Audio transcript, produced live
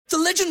The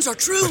legends are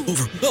true.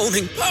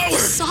 Overwhelming power!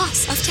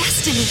 Sauce of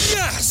destiny.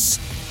 Yes!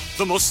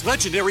 The most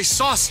legendary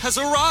sauce has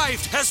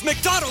arrived as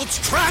McDonald's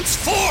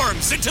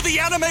transforms into the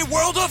anime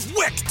world of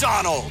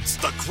WickDonald's.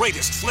 The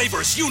greatest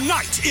flavors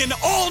unite in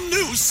all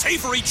new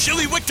savory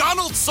chili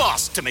McDonald's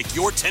sauce to make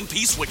your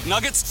 10-piece Wick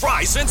Nuggets,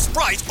 fries, and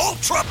Sprite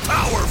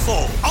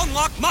ultra-powerful.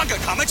 Unlock manga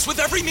comics with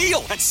every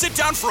meal and sit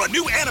down for a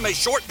new anime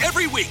short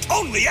every week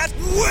only at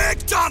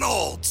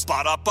WickDonald's.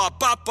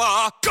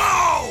 Ba-da-ba-ba-ba,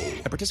 go!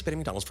 At participating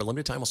McDonald's for a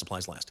limited time while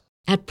supplies last.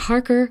 At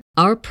Parker,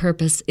 our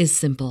purpose is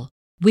simple.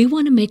 We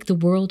want to make the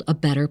world a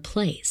better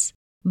place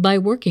by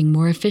working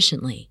more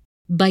efficiently,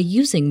 by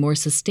using more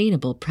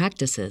sustainable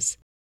practices,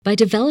 by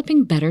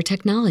developing better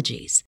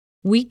technologies.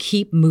 We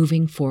keep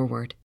moving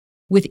forward.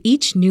 With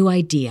each new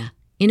idea,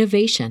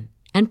 innovation,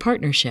 and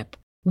partnership,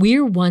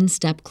 we're one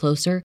step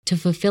closer to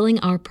fulfilling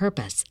our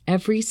purpose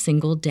every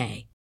single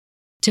day.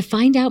 To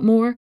find out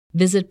more,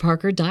 visit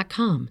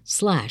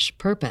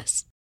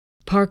parker.com/purpose.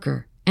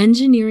 Parker,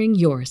 engineering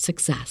your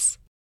success.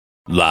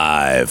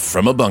 Live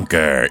from a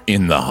bunker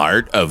in the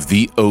heart of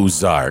the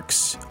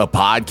Ozarks, a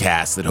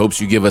podcast that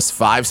hopes you give us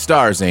 5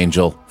 stars,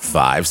 Angel.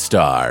 5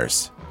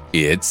 stars.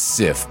 It's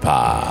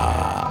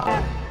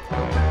SIFPOP.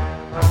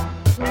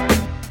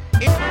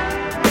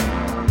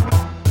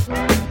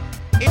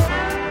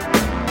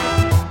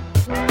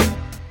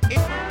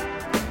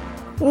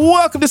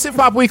 Welcome to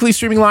SIFPOP Weekly,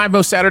 streaming live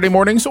most Saturday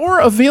mornings or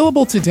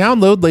available to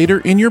download later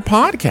in your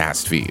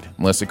podcast feed.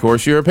 Unless, of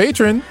course, you're a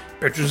patron.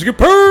 Patrons get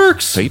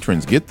perks!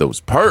 Patrons get those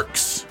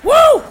perks.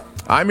 Woo!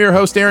 I'm your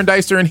host, Aaron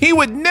Deister, and he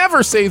would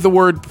never say the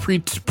word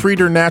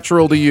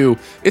preternatural to you.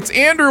 It's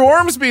Andrew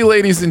Ormsby,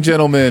 ladies and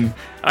gentlemen.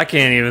 I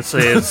can't even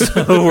say it,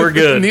 so we're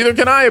good. Neither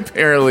can I,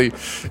 apparently.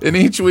 And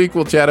each week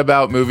we'll chat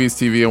about movies,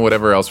 TV, and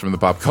whatever else from the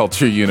pop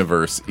culture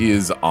universe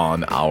is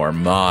on our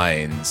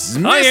minds.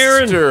 Hi,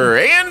 Aaron.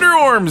 Mr. Andrew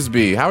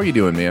Ormsby. How are you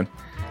doing, man?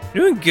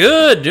 Doing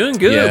good.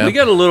 Yeah. We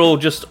got a little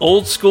just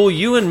old school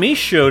you and me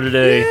show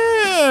today.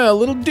 Yeah, a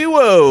little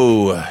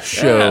duo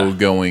show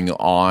going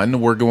on.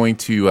 We're going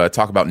to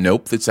talk about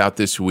Nope that's out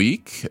this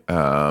week,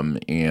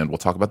 and we'll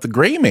talk about The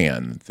Gray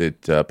Man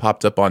that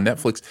popped up on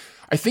Netflix.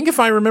 I think if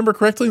I remember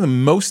correctly, the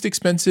most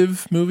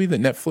expensive movie that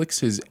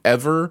Netflix has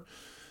ever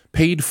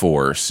paid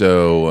for.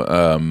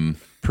 So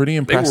pretty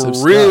impressive They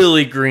were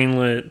really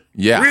greenlit.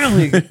 Yeah.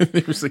 Really.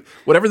 It was like,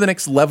 whatever the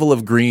next level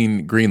of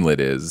greenlit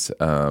is,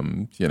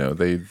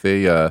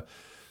 they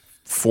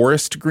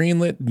forest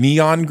greenlit,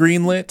 neon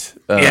greenlit.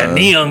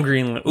 Neon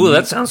greenlit. Ooh,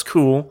 that sounds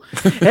cool.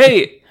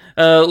 Hey,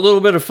 a little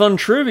bit of fun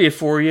trivia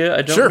for you.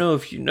 I don't know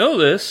if you know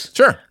this.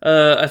 Sure.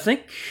 I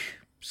think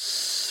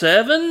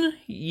 7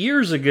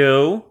 years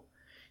ago,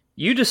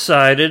 you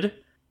decided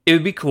it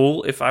would be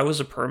cool if I was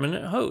a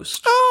permanent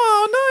host.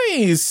 Oh,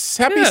 nice.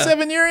 Happy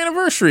 7-year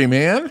anniversary,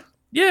 man.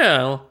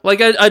 Yeah,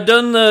 like I'd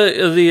done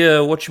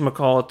the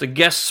whatchamacallit, the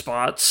guest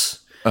spots.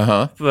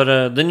 Uh-huh.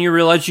 But then you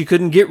realized you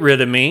couldn't get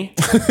rid of me.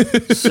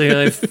 So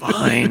you're like,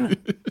 fine.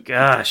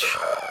 Gosh.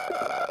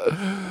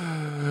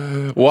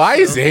 Why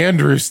is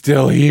Andrew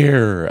still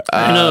here?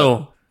 I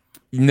know.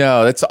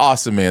 No, that's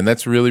awesome, man.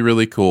 That's really,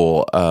 really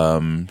cool.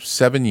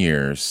 7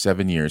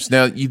 years.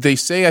 Now, they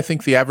say, I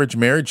think the average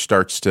marriage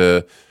starts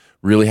to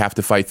really have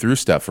to fight through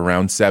stuff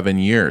around 7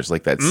 years.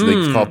 Like they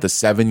call it the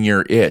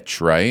 7-year itch,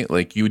 right?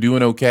 Like, you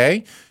doing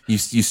okay? You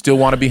still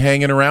want to be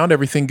hanging around?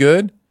 Everything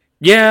good?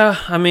 Yeah,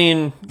 I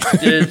mean,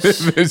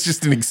 it's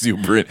just an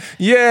exuberant.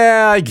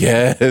 Yeah, I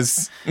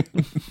guess.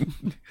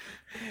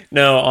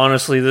 No,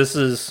 honestly, this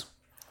is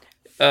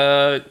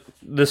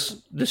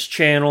this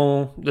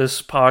channel,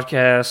 this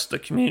podcast, the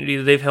community.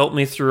 They've helped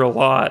me through a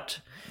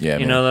lot. Yeah,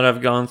 that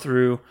I've gone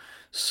through.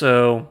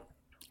 So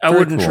I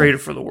wouldn't trade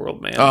it for the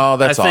world, man. Oh,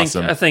 that's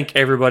awesome. I think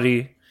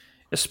everybody,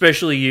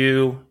 especially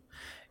you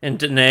and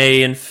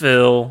Danae and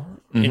Phil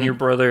and your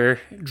brother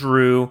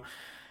Drew,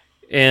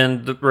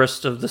 and the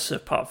rest of the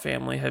SIFPOP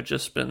family have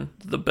just been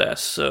the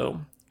best.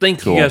 So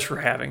thank you guys for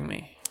having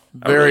me.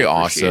 Very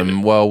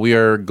awesome. Well, we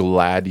are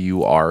glad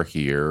you are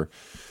here.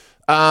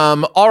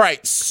 All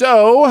right,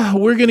 so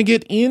we're going to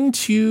get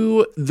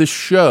into the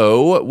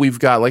show. We've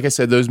got, like I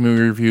said, those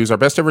movie reviews. Our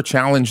best ever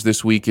challenge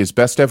this week is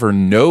best ever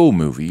no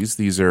movies.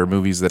 These are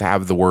movies that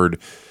have the word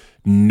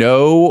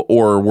no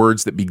or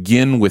words that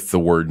begin with the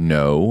word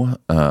no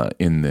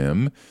in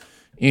them.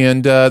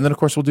 And then, of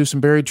course, we'll do some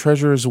buried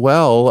treasure as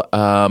well.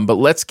 But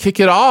let's kick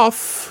it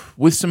off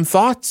with some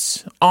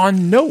thoughts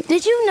on Nope.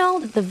 Did you know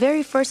that the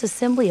very first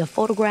assembly of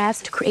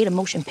photographs to create a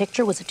motion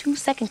picture was a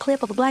 2-second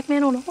clip of a black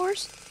man on a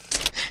horse?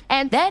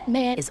 And that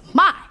man is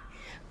my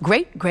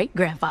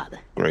great-great-grandfather.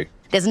 Great.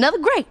 There's another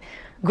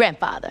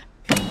great-grandfather.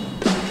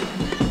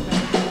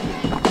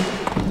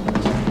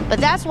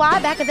 But that's why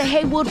back at the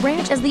Haywood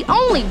Ranch, as the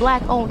only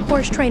black-owned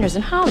horse trainers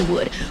in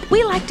Hollywood,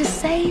 we like to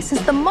say,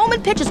 since the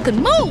moment pictures could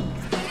move,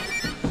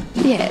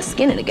 yeah,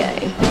 skin in the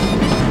game.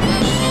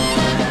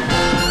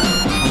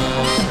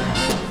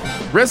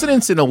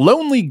 Residents in a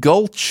lonely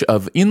gulch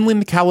of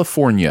inland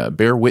California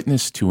bear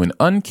witness to an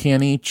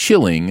uncanny,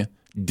 chilling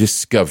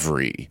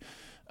discovery.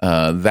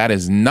 That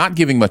is not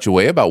giving much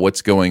away about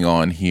what's going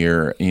on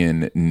here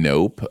in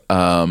Nope.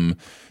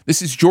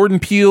 This is Jordan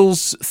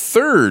Peele's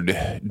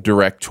third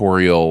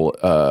directorial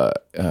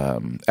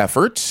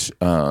effort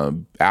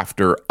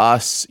after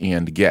Us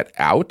and Get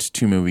Out,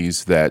 two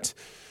movies that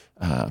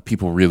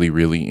people really,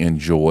 really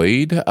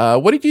enjoyed.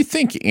 What did you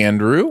think,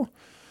 Andrew?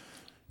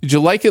 Did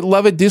you like it,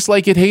 love it,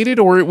 dislike it, hate it,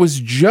 or it was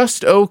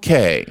just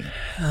okay?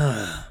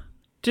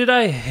 Did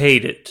I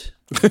hate it?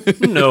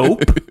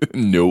 Nope.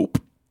 Nope.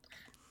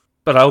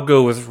 But I'll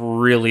go with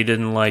really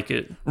didn't like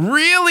it.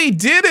 Really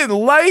didn't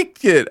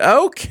like it.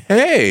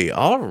 Okay.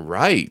 All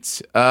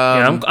right.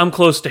 Yeah, I'm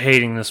close to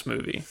hating this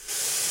movie.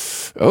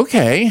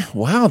 Okay.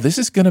 Wow, this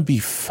is going to be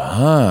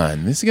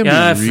fun. This is going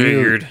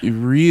to be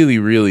really,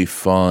 really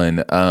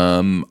fun.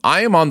 I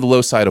am on the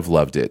low side of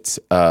loved it.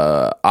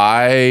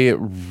 I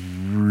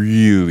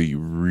really,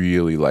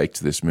 really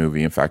liked this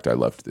movie. In fact, I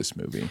loved this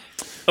movie.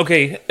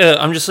 Okay,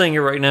 I'm just saying it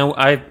right now.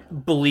 I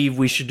believe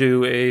we should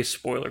do a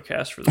spoiler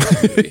cast for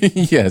this movie.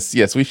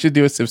 Yes, we should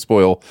do a Civ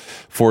Spoil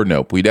for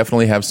Nope. We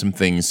definitely have some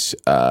things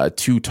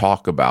to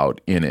talk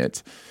about in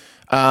it.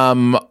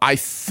 I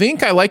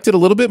think I liked it a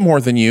little bit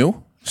more than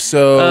you,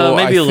 so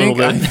maybe a little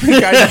bit. I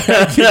think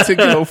I get to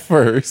go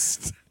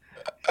first.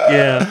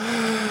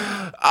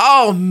 Yeah.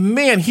 Oh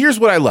man, here's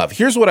what I love.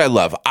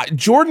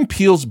 Jordan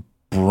Peele's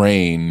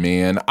brain,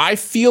 man. I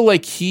feel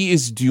like he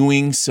is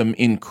doing some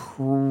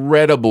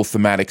incredible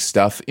thematic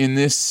stuff in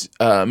this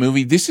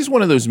movie. This is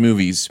one of those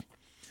movies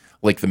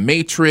like The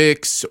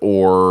Matrix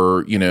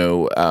or,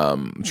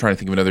 I'm trying to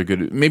think of another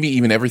good, maybe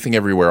even Everything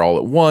Everywhere All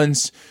at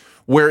Once,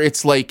 where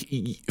it's like,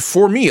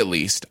 for me at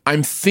least,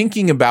 I'm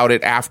thinking about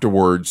it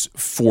afterwards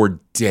for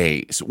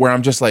days, where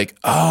I'm just like,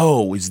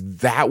 oh, is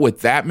that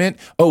what that meant?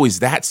 Oh, is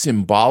that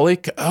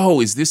symbolic?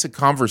 Oh, is this a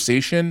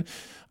conversation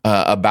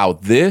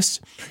about this?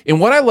 And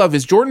what I love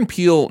is Jordan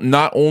Peele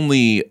not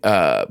only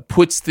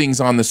puts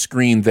things on the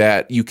screen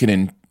that you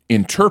can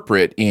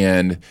interpret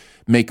and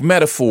make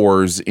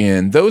metaphors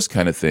and those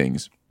kind of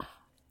things,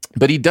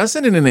 but he does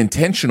it in an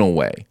intentional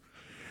way.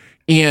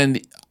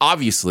 And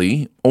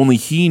obviously, only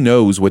he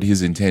knows what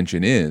his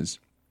intention is.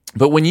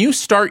 But when you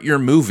start your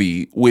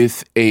movie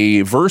with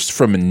a verse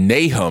from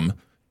Nahum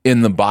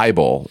in the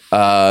Bible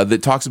that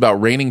talks about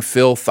raining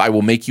filth, I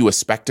will make you a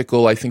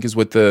spectacle, I think is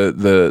what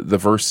the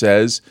verse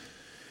says.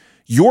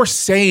 You're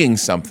saying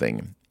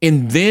something.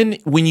 And then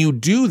when you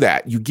do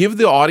that, you give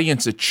the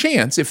audience a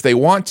chance, if they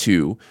want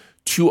to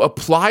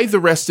apply the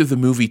rest of the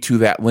movie to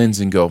that lens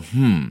and go,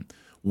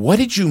 what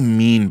did you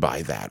mean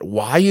by that?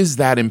 Why is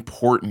that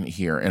important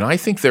here? And I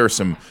think there are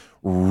some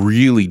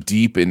really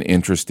deep and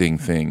interesting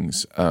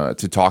things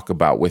to talk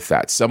about with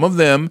that. Some of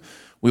them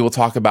we will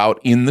talk about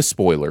in the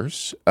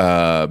spoilers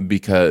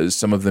because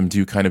some of them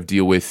do kind of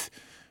deal with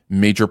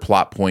major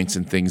plot points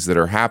and things that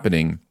are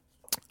happening.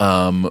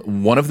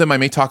 One of them I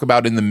may talk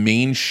about in the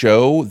main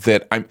show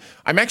that I'm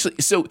actually,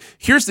 so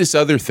here's this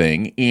other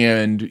thing.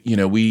 And,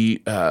 we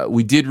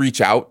did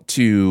reach out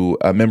to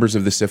members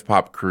of the Civ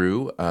Pop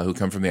crew who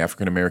come from the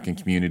African-American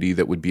community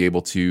that would be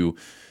able to,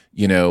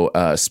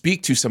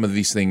 speak to some of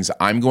these things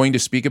I'm going to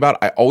speak about.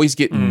 I always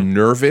get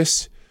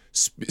nervous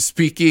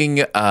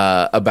speaking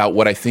about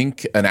what I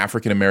think an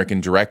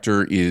African-American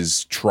director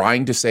is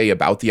trying to say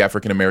about the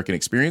African-American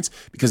experience,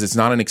 because it's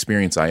not an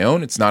experience I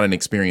own. It's not an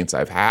experience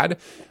I've had.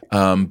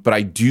 But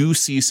I do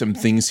see some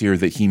things here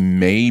that he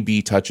may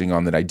be touching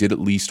on that I did at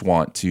least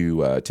want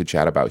to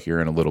chat about here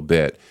in a little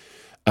bit.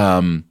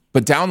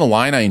 But down the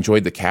line, I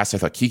enjoyed the cast. I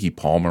thought Keke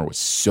Palmer was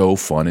so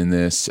fun in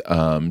this.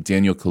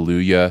 Daniel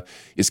Kaluuya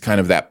is kind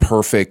of that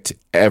perfect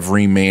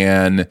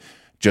everyman,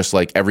 just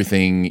like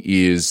everything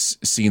is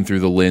seen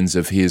through the lens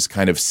of his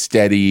kind of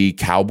steady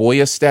cowboy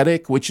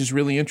aesthetic, which is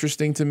really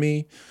interesting to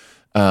me.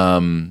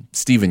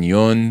 Steven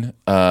Yeun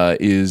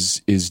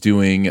is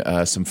doing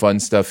some fun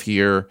stuff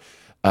here.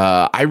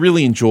 I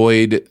really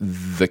enjoyed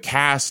the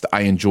cast.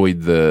 I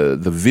enjoyed the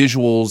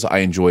visuals. I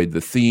enjoyed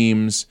the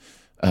themes.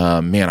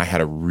 Man, I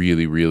had a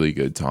really, really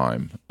good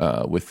time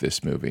with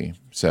this movie.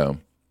 So,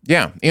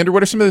 yeah. Andrew,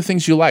 what are some of the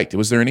things you liked?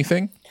 Was there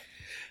anything?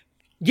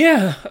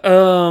 Yeah.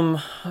 A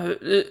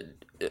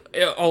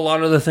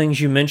lot of the things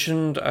you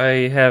mentioned,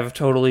 I have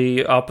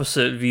totally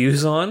opposite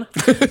views on.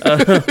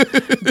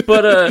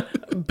 But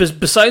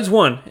besides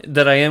one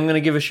that I am going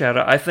to give a shout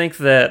out, I think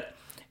that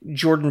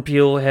Jordan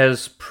Peele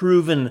has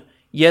proven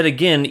yet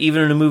again,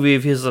 even in a movie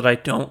of his that I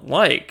don't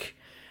like,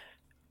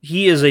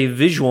 he is a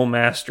visual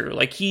master.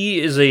 Like he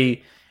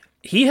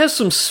has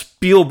some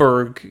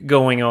Spielberg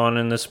going on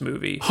in this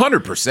movie.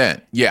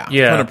 100%. Yeah.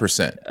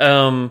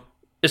 100%.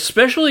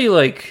 Especially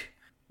like,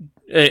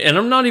 and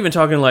I'm not even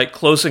talking like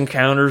Close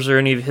Encounters or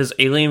any of his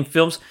Alien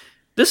films.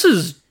 This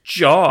is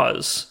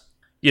Jaws,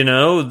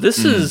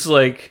 This is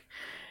like,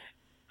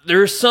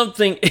 there's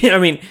something, I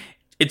mean,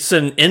 it's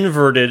an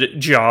inverted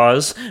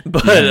Jaws,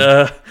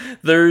 but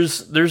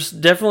there's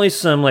definitely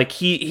some, like,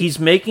 he's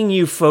making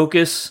you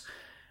focus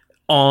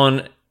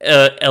on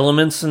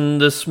elements in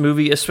this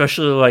movie,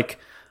 especially like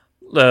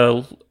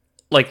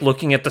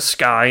looking at the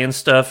sky and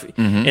stuff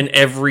in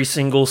every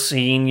single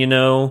scene,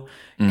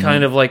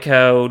 kind of like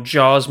how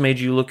Jaws made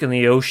you look in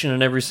the ocean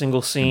in every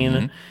single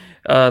scene.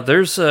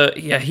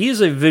 He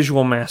is a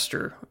visual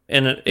master,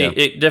 and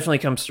it definitely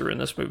comes through in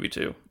this movie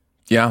too.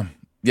 Yeah,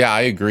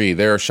 I agree.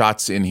 There are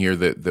shots in here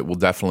that will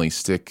definitely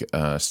stick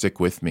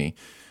with me.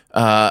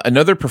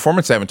 Another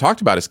performance I haven't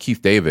talked about is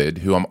Keith David,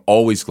 who I'm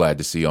always glad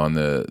to see on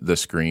the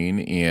screen,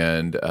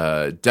 and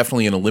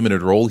definitely in a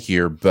limited role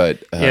here.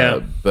 But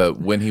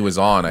when he was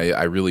on,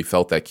 I really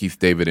felt that Keith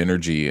David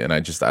energy, and I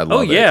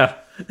love it. Yeah,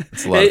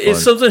 it's a lot of fun.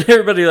 It's something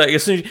everybody like.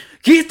 As soon as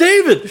Keith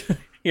David,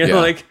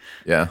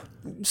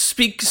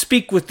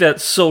 speak with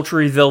that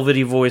sultry,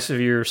 velvety voice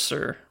of yours,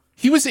 sir.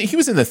 He was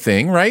in The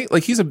Thing, right?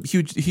 Like he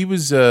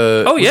was.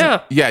 That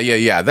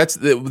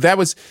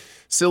was.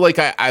 So, like,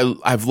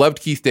 I've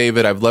loved Keith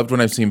David. I've loved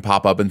when I've seen him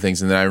pop up and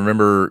things. And then I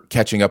remember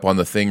catching up on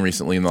The Thing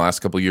recently in the last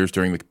couple of years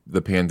during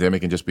the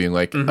pandemic and just being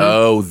like,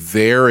 oh,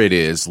 there it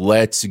is.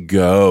 Let's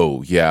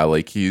go. Yeah,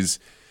 like he's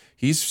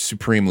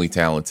supremely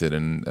talented,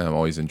 and I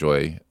always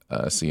enjoy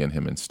seeing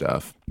him and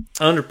stuff.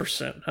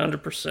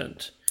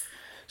 100%.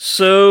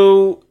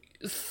 So,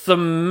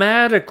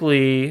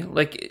 thematically,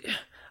 like...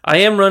 I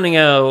am running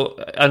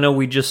out. I know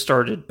we just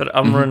started, but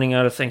I'm running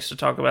out of things to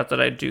talk about that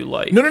I do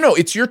like. No.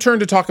 It's your turn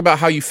to talk about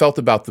how you felt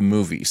about the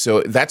movie.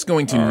 So that's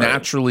going to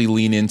naturally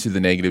lean into the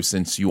negative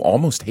since you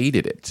almost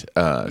hated it.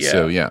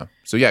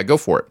 So go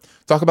for it.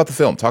 Talk about the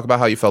film. Talk about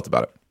how you felt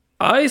about it.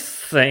 I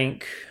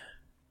think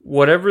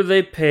whatever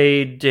they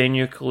paid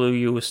Daniel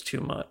Kaluuya was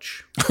too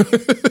much.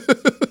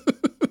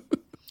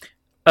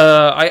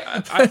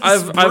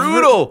 I've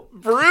brutal.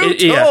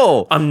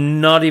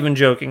 I'm not even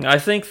joking. I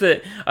think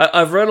that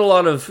I've read a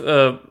lot of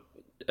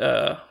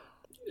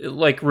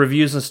like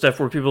reviews and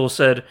stuff where people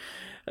said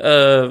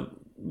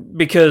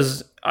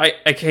because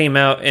I came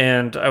out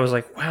and I was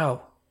like,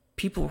 wow,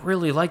 people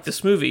really like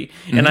this movie,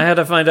 and I had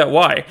to find out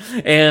why.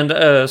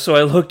 And so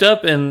I looked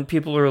up, and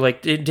people were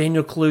like,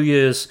 Daniel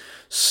Kaluuya is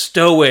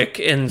stoic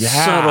and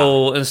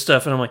subtle and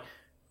stuff, and I'm like,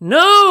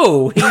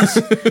 no,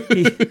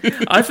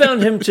 I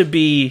found him to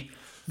be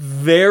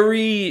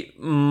very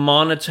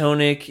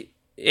monotonic,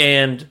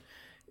 and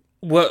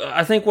what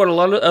I think what a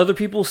lot of other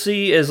people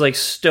see as like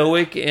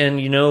stoic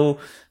and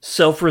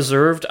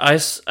self-reserved,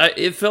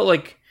 it felt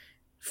like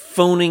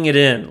phoning it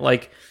in.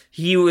 Like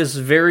he was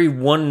very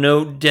one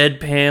note,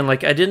 deadpan.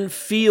 Like I didn't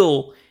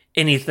feel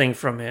anything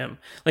from him.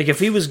 Like if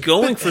he was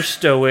going for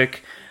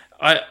stoic,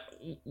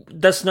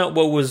 that's not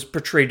what was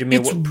portrayed to me.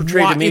 What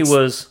portrayed to me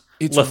was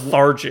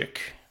lethargic.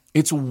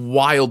 It's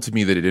wild to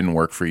me that it didn't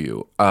work for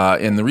you.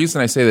 And the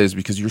reason I say that is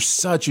because you're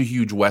such a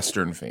huge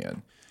Western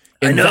fan.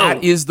 And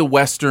that is the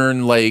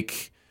Western,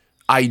 like,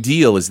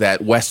 ideal, is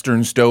that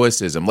Western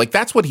stoicism. Like,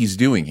 that's what he's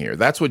doing here.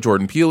 That's what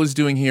Jordan Peele is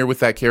doing here with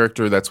that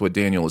character. That's what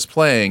Daniel is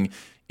playing,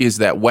 is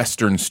that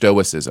Western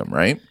stoicism,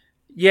 right?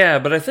 Yeah,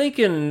 but I think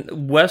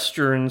in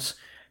Westerns,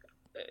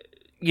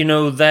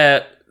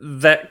 that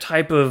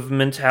type of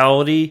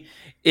mentality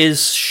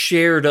is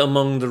shared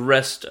among the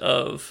rest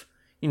of...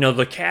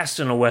 the cast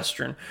in a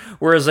Western.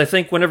 Whereas I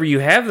think whenever you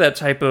have that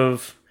type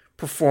of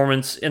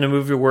performance in a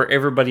movie where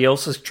everybody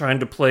else is trying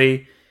to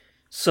play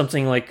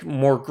something like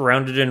more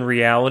grounded in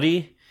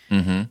reality,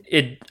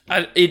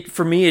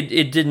 for me,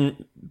 it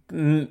didn't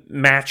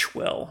match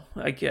well,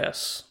 I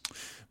guess.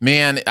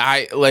 Man,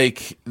 I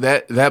like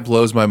that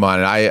blows my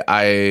mind. I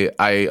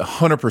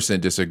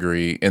 100%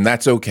 disagree, and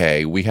that's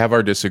okay. We have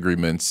our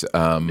disagreements.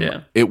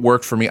 It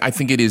worked for me. I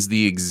think it is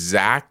the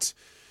exact...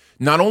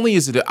 Not only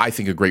is it, I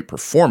think, a great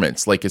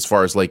performance, like as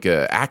far as like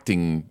a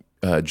acting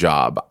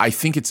job, I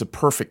think it's a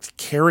perfect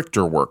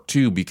character work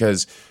too,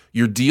 because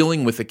you're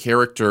dealing with a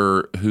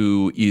character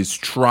who is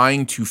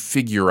trying to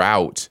figure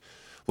out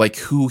like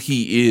who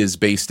he is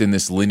based in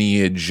this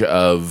lineage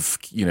of,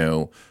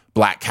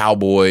 black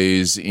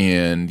cowboys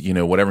and,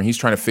 whatever. He's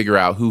trying to figure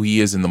out who he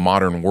is in the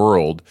modern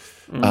world.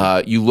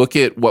 You look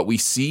at what we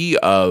see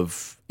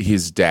of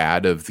his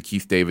dad, of the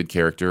Keith David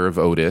character of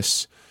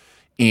Otis,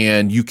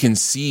 and you can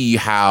see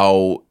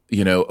how,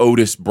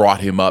 Otis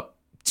brought him up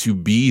to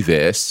be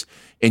this.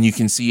 And you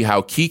can see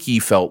how Kiki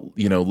felt,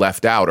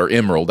 left out, or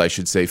Emerald, I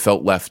should say,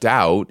 felt left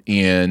out.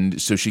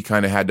 And so she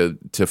kind of had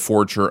to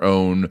forge her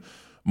own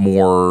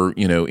more,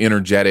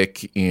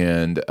 energetic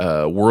and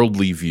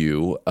worldly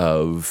view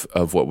of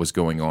what was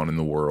going on in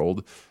the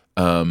world.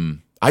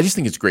 I just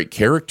think it's great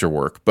character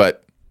work.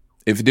 But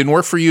if it didn't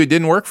work for you, it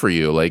didn't work for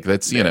you. Like,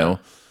 that's,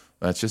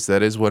 that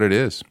is what it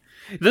is.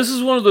 This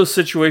is one of those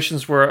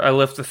situations where I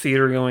left the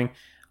theater going,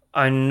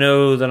 I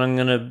know that I'm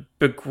going to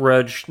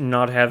begrudge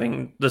not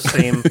having the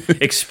same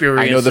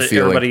experience that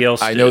everybody else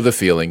did. I know the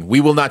feeling.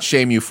 We will not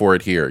shame you for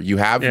it here. You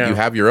have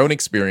your own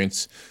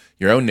experience,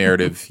 your own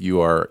narrative.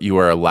 You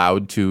are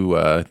allowed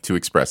to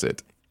express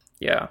it.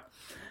 Yeah.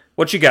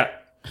 What you got?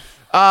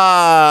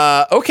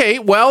 Okay,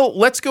 well,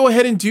 let's go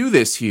ahead and do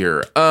this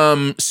here.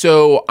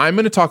 So I'm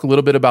going to talk a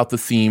little bit about the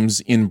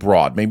themes in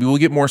broad. Maybe we'll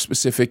get more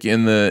specific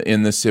in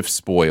the SIF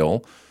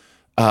spoil.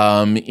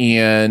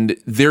 And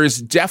there's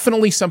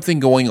definitely something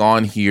going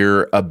on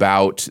here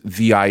about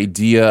the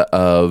idea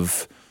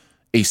of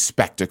a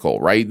spectacle,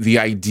 right? The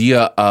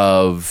idea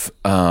of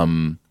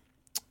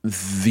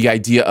the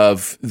idea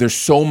of there's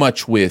so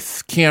much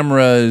with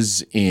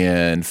cameras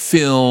and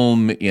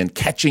film and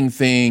catching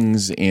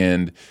things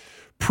and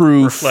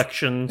proof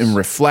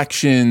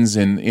reflections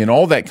and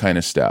all that kind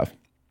of stuff.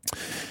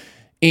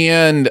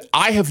 And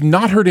I have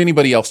not heard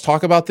anybody else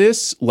talk about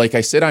this. Like I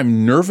said,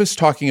 I'm nervous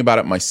talking about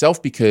it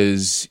myself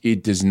because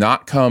it does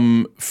not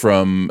come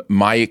from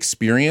my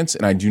experience,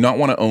 and I do not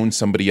want to own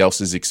somebody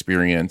else's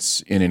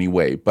experience in any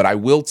way. But I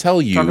will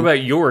tell you... Talk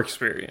about your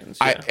experience.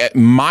 Yeah.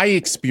 My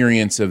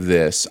experience of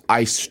this,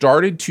 I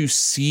started to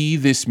see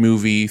this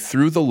movie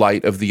through the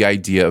light of the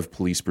idea of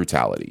police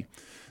brutality.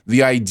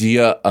 The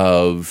idea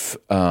of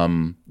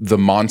the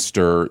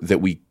monster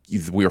that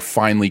we're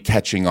finally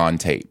catching on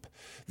tape.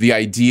 The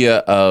idea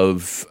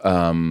of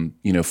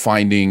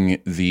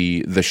finding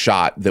the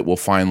shot that will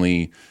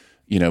finally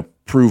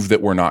prove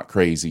that we're not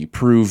crazy,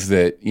 prove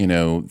that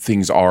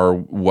things are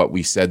what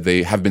we said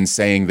they have been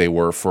saying they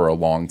were for a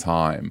long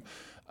time.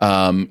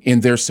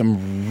 And there's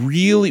some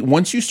really,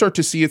 once you start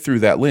to see it through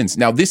that lens.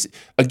 Now this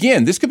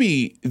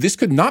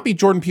could not be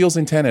Jordan Peele's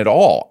intent at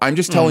all. I'm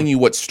just telling you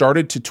what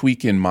started to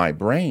tweak in my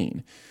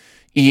brain.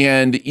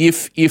 And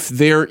if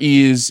there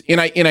is,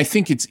 and I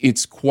think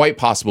it's quite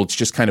possible, it's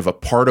just kind of a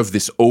part of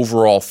this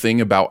overall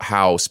thing about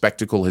how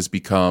spectacle has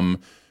become,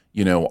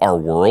 our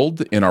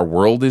world, and our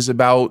world is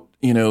about,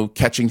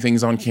 catching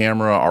things on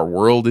camera. Our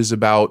world is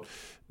about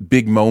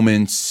big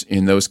moments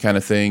and those kind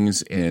of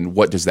things. And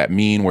what does that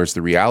mean? Where's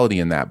the reality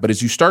in that? But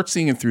as you start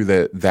seeing it through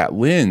that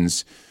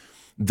lens,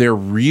 there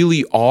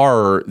really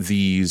are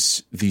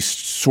these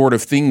sort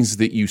of things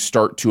that you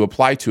start to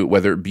apply to it,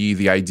 whether it be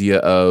the idea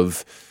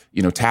of,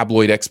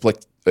 tabloid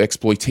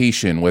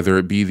exploitation, whether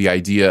it be the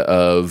idea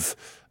of,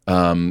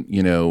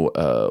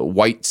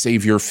 white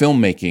savior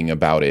filmmaking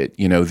about it,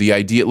 the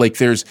idea, like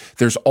there's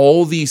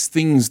all these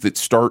things that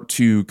start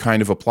to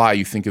kind of apply.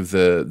 You think of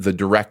the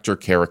director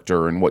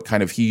character and what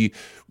kind of he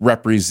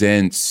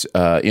represents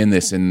in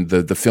this, and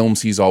the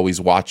films he's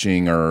always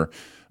watching are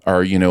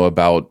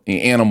about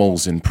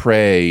animals and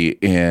prey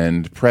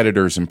and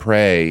predators and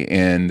prey,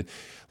 and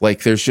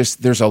like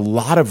there's a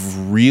lot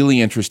of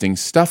really interesting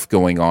stuff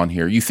going on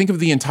here. You think of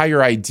the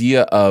entire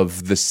idea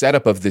of the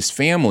setup of this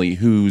family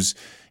whose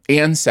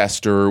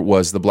ancestor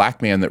was the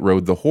black man that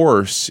rode the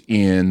horse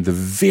in the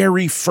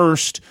very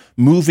first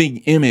moving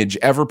image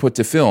ever put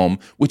to film,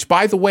 which,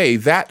 by the way,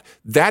 that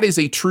is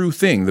a true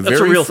thing. That's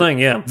a real thing,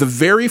 yeah. The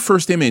very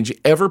first image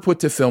ever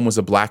put to film was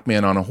a black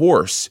man on a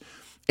horse,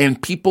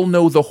 and people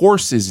know the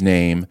horse's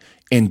name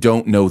and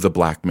don't know the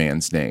black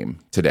man's name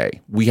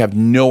today. We have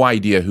no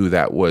idea who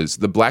that was.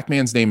 The black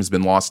man's name has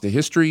been lost to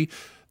history.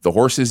 The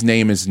horse's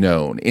name is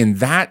known. And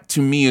that,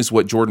 to me, is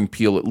what Jordan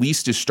Peele at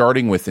least is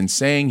starting with and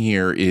saying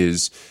here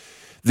is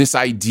this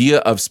idea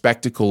of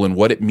spectacle and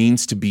what it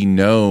means to be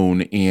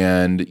known,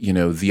 and,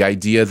 the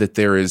idea that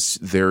there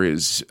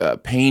is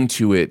pain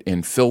to it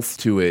and filth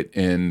to it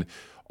and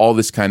all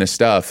this kind of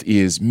stuff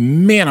is,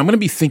 man, I'm going to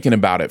be thinking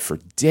about it for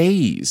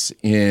days.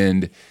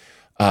 And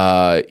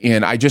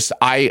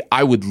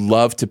I would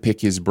love to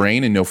pick his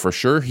brain and know for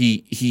sure.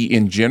 He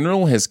in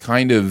general has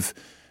kind of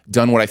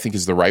done what I think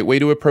is the right way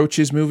to approach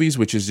his movies,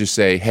 which is just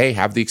say, hey,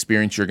 have the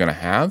experience you're going to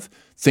have.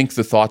 Think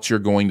the thoughts you're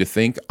going to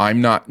think. I'm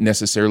not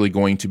necessarily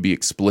going to be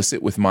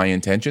explicit with my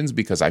intentions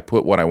because I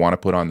put what I want to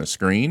put on the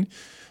screen.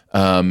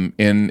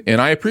 And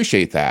I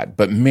appreciate that.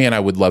 But man, I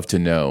would love to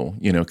know,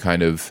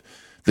 kind of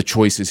the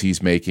choices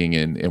he's making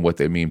and what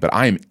they mean. But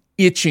I am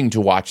itching to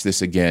watch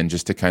this again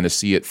just to kind of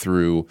see it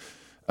through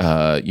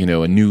a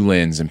new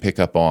lens and pick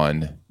up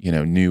on,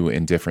 new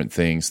and different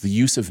things. The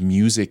use of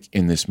music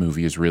in this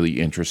movie is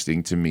really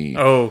interesting to me.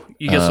 Oh,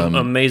 you get some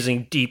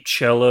amazing deep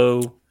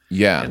cello.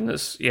 Yeah. In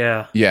this,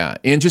 yeah. Yeah.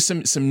 And just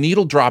some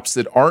needle drops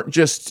that aren't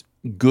just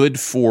good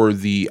for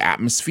the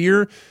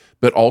atmosphere,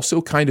 but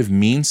also kind of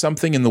mean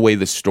something in the way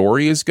the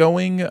story is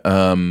going.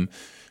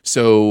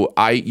 So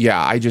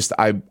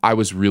I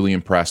was really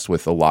impressed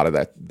with a lot of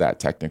that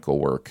technical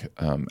work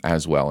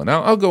as well. And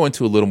I'll go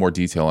into a little more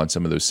detail on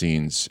some of those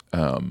scenes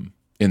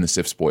in the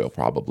SIF spoil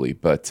probably.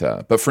 But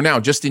for now,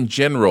 just in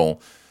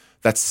general,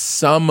 that's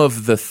some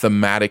of the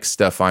thematic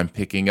stuff I'm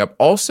picking up.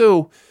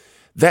 Also,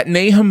 that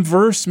Nahum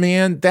verse,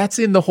 man, that's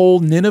in the whole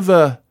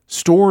Nineveh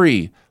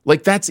story.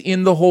 Like that's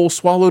in the whole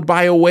swallowed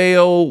by a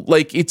whale.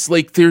 Like it's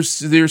like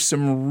there's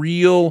some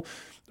real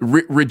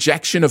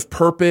rejection of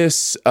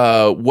purpose.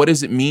 What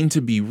does it mean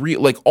to be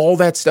real? Like all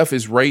that stuff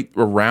is right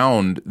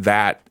around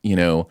that,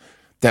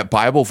 that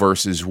Bible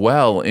verse as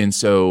well. And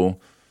so,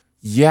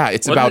 yeah,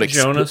 it's about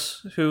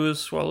Jonas who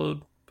was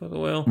swallowed by the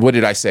whale. What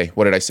did I say?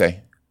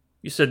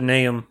 You said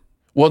Nahum.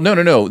 Well,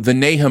 no. The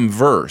Nahum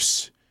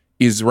verse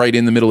is right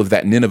in the middle of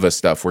that Nineveh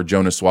stuff where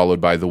Jonah swallowed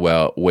by the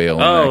whale and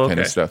that kind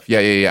of stuff.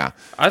 Yeah.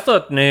 I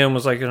thought Nahum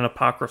was like an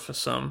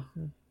apocryphal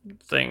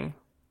thing.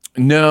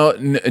 No,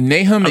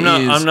 Nahum is.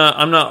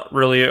 I'm not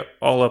really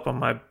all up on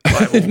my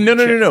Bible.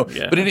 No.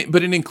 Yeah.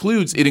 But it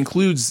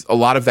includes a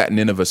lot of that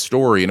Nineveh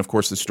story, and of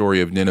course, the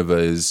story of Nineveh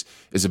is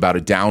about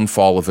a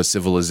downfall of a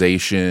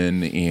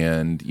civilization,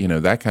 and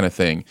that kind of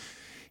thing.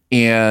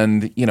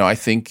 And, I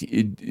think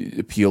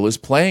Peele is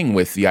playing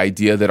with the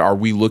idea that, are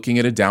we looking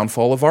at a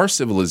downfall of our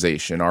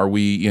civilization? Are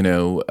we,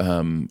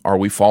 are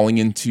we falling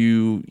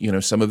into,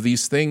 some of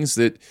these things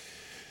that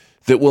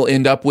will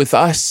end up with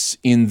us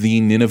in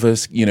the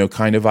Nineveh,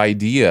 kind of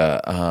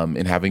idea,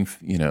 and having,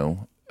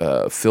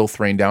 filth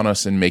rain down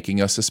us and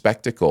making us a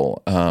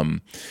spectacle.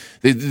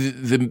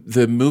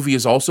 The movie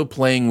is also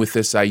playing with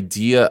this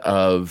idea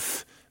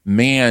of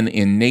man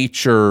in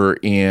nature,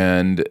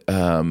 and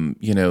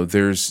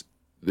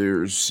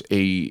there's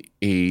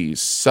a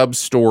sub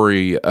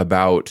story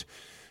about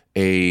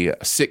a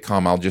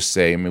sitcom. I'll just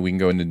say, we can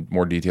go into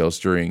more details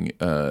during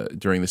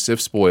the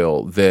SIF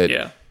spoil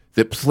that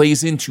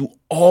plays into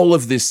all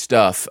of this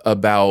stuff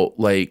about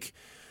like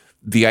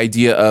the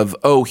idea of,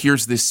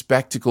 here's this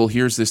spectacle,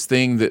 here's this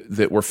thing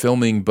that we're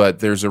filming, but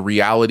there's a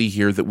reality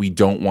here that we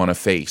don't want to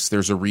face.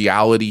 There's a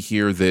reality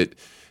here that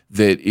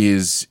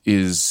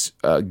is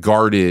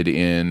guarded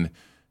and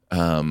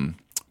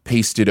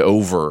pasted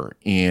over.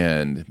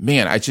 And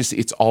man,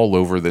 it's all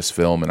over this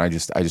film, and I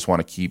just want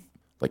to keep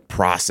like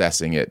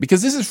processing it,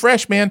 because this is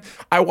fresh, man.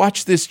 I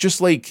watched this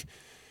just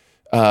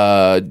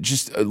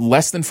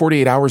less than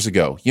 48 hours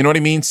ago. You know what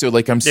I mean? So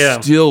like I'm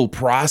still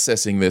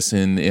processing this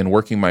and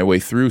working my way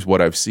through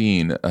what I've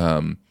seen,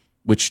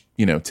 which,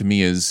 to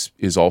me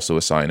is also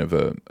a sign of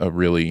a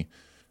really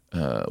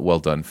well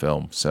done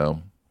film.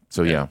 So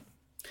yeah.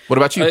 What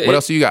about you? What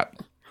else do you got?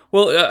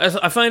 Well,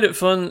 I find it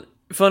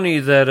funny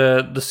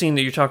that the scene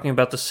that you're talking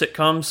about, the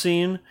sitcom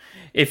scene,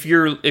 if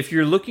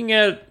you're looking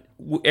at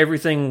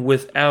everything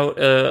without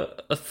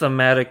a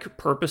thematic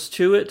purpose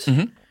to it,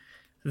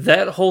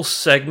 that whole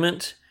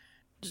segment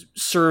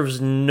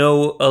serves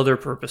no other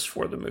purpose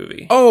for the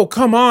movie. Oh,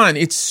 come on.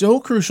 It's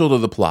so crucial to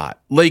the plot.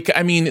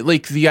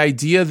 The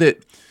idea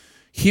that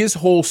his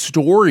whole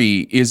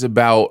story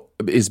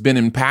has been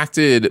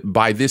impacted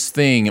by this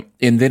thing,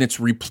 and then it's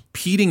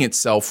repeating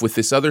itself with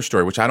this other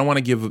story, which I don't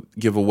want to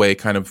give away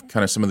kind of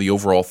some of the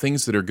overall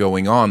things that are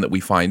going on that we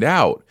find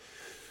out.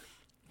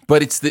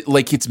 But it's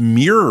it's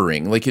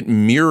mirroring, like it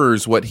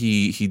mirrors what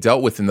he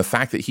dealt with, and the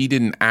fact that he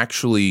didn't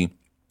actually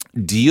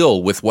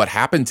deal with what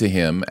happened to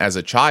him as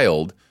a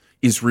child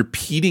is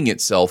repeating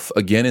itself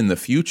again in the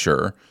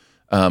future.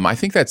 I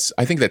think that's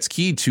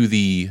key to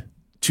the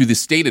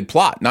stated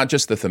plot, not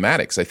just the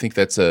thematics. I think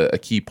that's a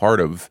key part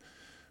of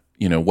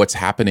what's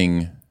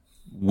happening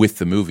with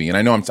the movie. And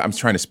I know I'm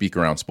trying to speak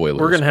around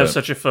spoilers. We're gonna have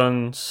such a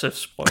fun SIF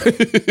spoil.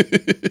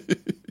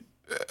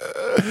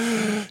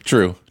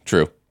 True.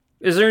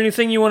 Is there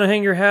anything you want to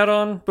hang your hat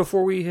on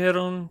before we head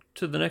on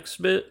to the next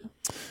bit?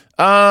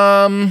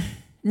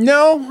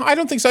 No, I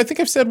don't think so. I think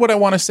I've said what I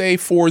want to say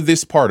for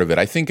this part of it.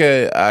 I think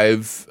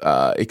I've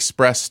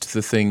expressed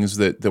the things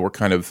that were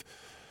kind of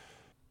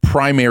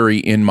primary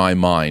in my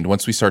mind.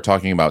 Once we start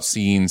talking about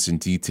scenes and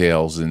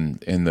details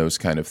and those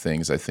kind of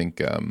things, I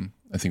think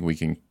we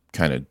can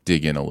kind of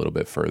dig in a little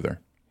bit further.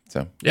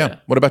 So yeah.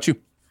 What about you?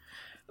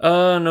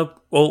 No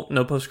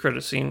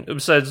post-credit scene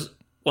besides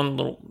one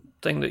little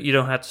thing that you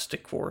don't have to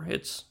stick for.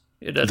 There is?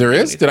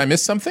 Anything. Did I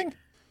miss something?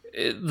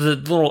 The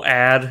little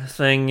ad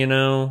thing,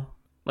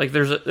 like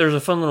there's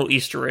a fun little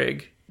Easter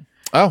egg.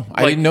 Oh,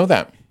 I didn't know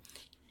that.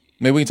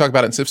 Maybe we can talk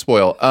about it in SIF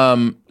spoil.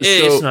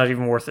 It's not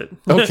even worth it.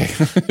 Okay.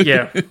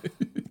 Yeah.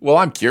 Well,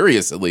 I'm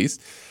curious at least.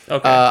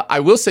 Okay. I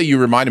will say you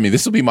reminded me.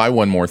 This will be my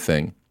one more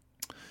thing.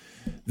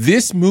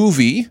 This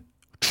movie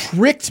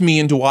tricked me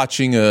into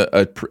watching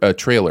a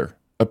trailer,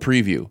 a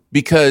preview,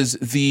 because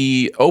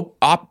the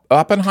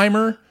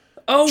Oppenheimer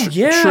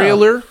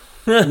trailer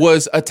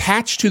was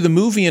attached to the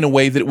movie in a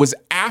way that it was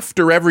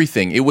after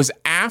everything. It was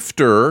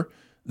after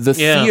the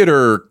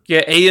theater.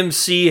 Yeah,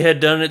 AMC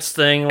had done its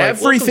thing. Like,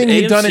 everything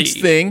had done its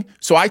thing.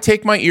 So I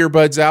take my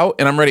earbuds out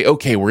and I'm ready.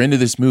 Okay, we're into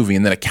this movie.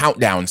 And then a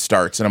countdown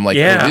starts. And I'm like,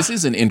 oh, this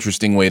is an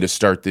interesting way to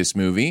start this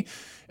movie.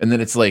 And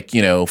then it's like,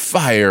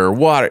 fire,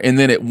 water. And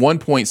then at one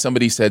point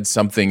somebody said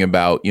something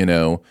about,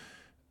 and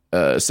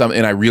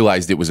I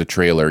realized it was a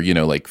trailer,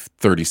 like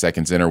 30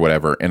 seconds in or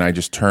whatever. And I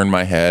just turned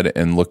my head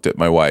and looked at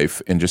my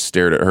wife and just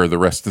stared at her the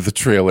rest of the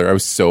trailer. I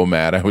was so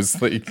mad. I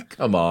was like,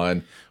 come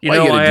on. Why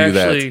you gotta do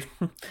that?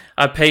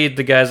 I paid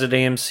the guys at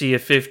AMC a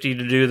 $50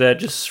 to do that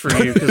just for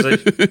you.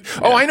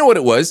 Oh, I know what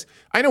it was.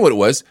 I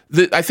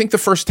think the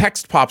first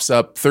text pops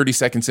up 30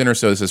 seconds in or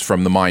so. This is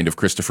from the mind of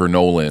Christopher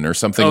Nolan or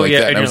something like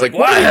that. And I was like,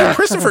 what?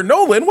 Christopher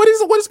Nolan? What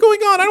is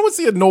going on? I don't want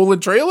to see a Nolan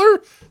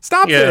trailer.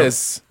 Stop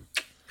this.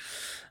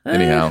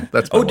 Anyhow,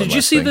 that's did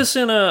you see this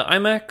in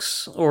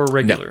IMAX or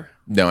regular?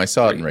 No, I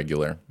saw it in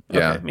regular.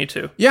 Yeah, okay, me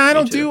too. Yeah, I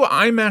don't do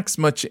IMAX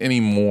much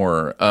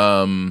anymore.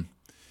 When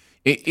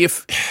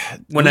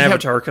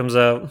Avatar comes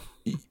out,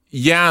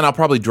 yeah, and I'll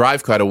probably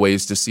drive quite a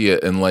ways to see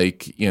it in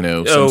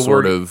some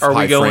sort of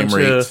high frame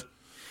rate.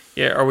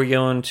 Yeah, are we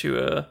going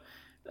to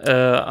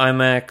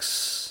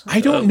IMAX? I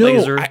don't know.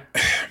 Laser?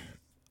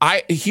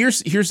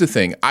 Here's the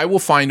thing. I will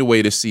find a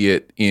way to see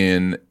it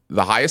in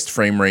the highest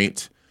frame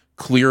rate,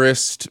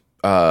 clearest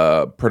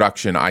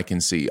production I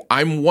can see.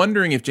 I'm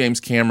wondering if James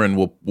Cameron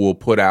will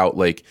put out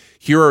like,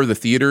 here are the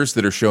theaters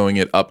that are showing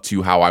it up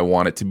to how I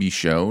want it to be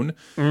shown,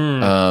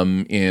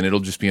 and it'll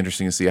just be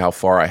interesting to see how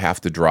far I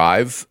have to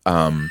drive.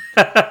 But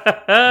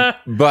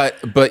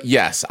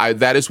yes,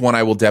 that is one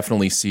I will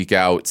definitely seek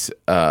out.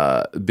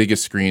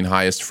 Biggest screen,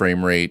 highest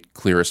frame rate,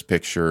 clearest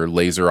picture,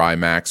 laser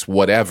IMAX,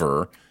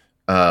 whatever.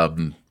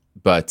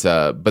 But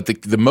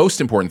the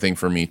most important thing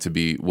for me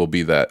will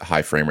be that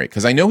high frame rate,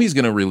 because I know he's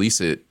going to release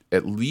it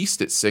at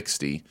least at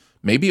 60,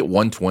 maybe at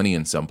 120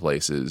 in some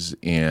places,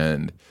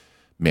 and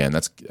man,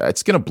 it's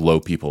going to blow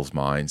people's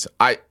minds.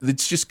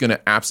 It's just going to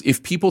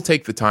if people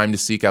take the time to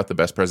seek out the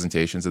best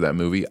presentations of that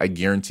movie, I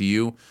guarantee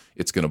you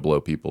it's going to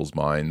blow people's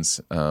minds.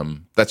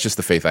 That's just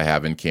the faith I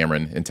have in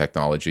Cameron and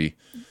technology.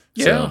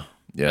 Yeah, so,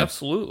 yeah,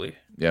 absolutely.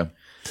 Yeah,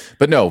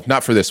 but no,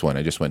 not for this one.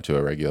 I just went to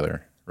a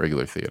regular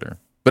theater.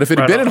 But if it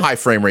had been in high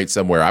frame rate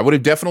somewhere, I would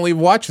have definitely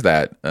watched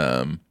that.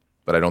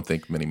 But I don't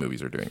think many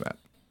movies are doing that.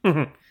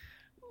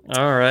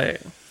 All right.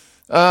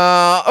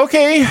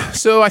 Okay,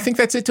 so I think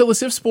that's it till the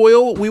Sif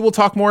Spoil. We will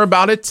talk more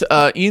about it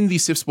in the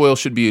Sif Spoil.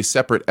 Should be a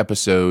separate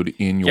episode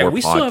in your podcast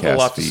we still have a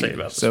lot feed. To say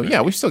about this so movie.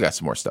 Yeah, we've still got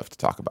some more stuff to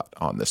talk about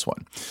on this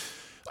one.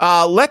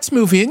 Let's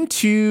move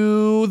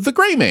into The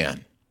Gray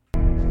Man.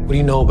 What do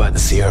you know about the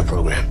Sierra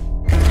program?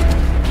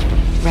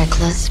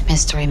 Reckless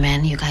mystery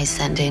men you guys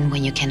send in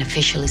when you can't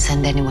officially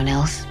send anyone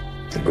else.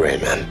 The Gray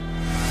Man.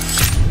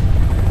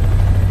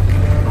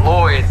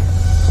 Lloyd.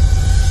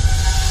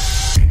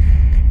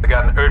 I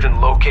got an urgent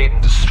locate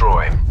and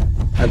destroy.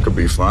 That could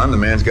be fun. The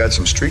man's got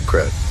some street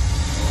cred.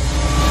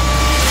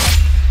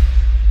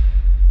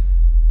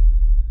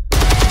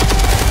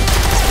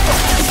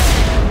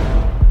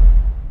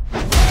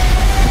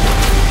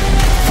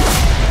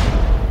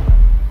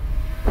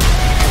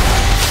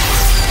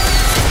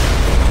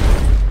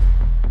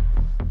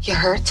 You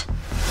hurt?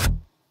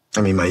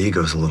 I mean, my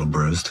ego's a little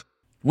bruised.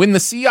 When the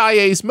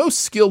CIA's most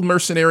skilled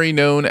mercenary,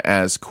 known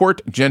as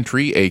Court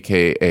Gentry,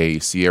 aka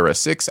Sierra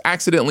 6,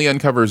 accidentally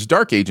uncovers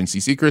dark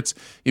agency secrets,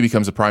 he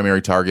becomes a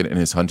primary target and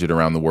is hunted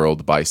around the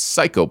world by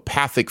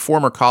psychopathic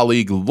former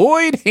colleague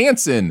Lloyd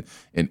Hansen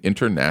and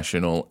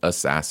international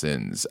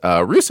assassins.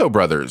 Russo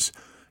brothers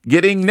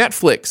getting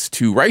Netflix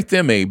to write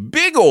them a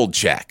big old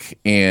check,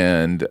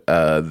 and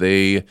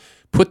they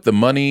put the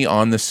money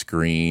on the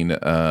screen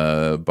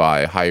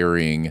by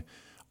hiring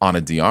Ana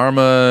de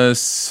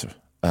Armas,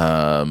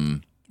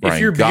 if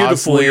you're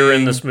beautiful, you're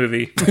in this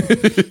movie.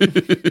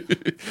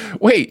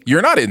 Wait,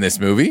 you're not in this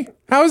movie?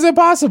 How is that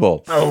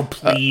possible? Oh,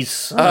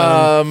 please.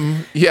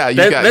 Yeah,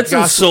 that's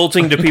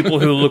insulting to people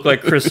who look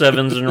like Chris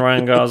Evans and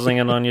Ryan Gosling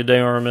and Ana de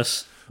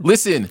Armas.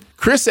 Listen,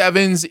 Chris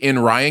Evans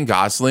and Ryan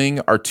Gosling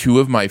are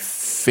two of my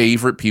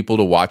favorite people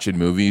to watch in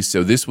movies,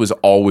 so this was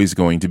always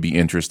going to be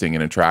interesting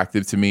and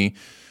attractive to me.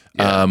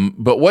 Yeah.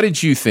 But what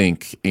did you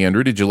think,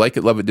 Andrew? Did you like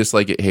it, love it,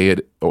 dislike it, hate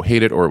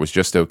it, or it was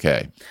just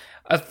okay?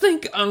 I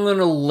think I'm going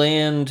to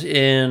land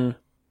in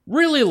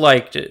really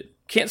liked it.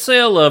 Can't say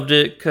I loved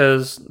it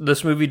because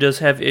this movie does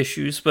have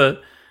issues,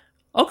 but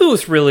I'll go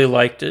with really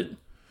liked it.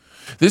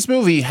 This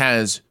movie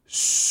has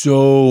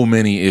so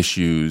many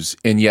issues,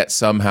 and yet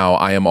somehow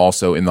I am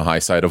also in the high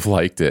side of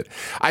liked it.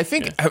 I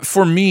think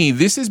for me,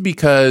 this is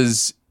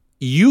because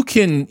you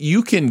can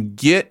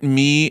get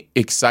me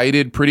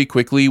excited pretty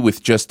quickly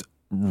with just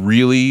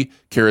really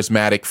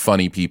charismatic,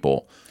 funny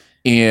people.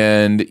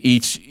 And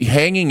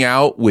hanging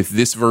out with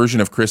this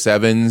version of Chris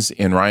Evans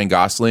and Ryan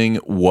Gosling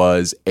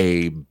was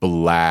a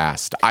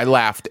blast. I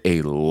laughed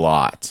a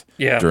lot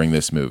during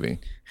this movie.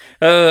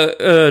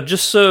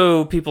 Just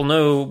so people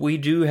know, we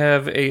do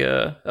have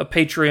a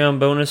Patreon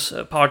bonus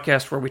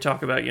podcast where we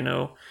talk about,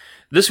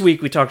 this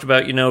week we talked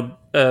about,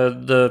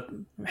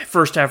 the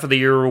first half of the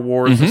year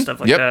awards and stuff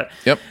like that.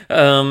 Yep.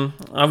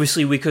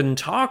 Obviously we couldn't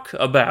talk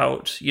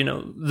about,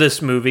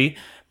 this movie,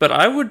 but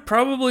I would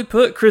probably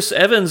put Chris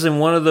Evans in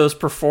one of those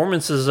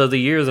performances of the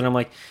year that I'm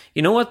like,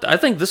 you know what? I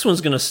think this one's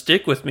going to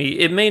stick with me.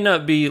 It may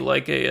not be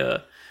like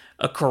a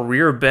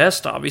career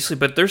best, obviously,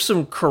 but there's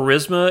some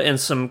charisma and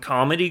some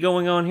comedy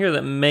going on here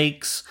that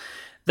makes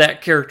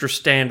that character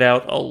stand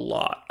out a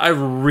lot. I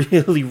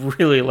really,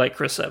 really like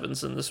Chris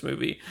Evans in this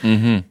movie.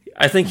 Mm-hmm.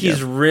 I think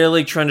he's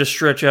really trying to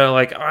stretch out,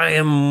 like, I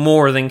am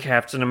more than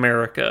Captain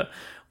America,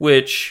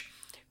 which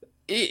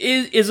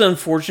is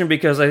unfortunate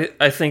because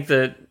I think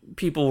that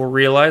people will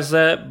realize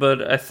that,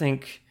 but I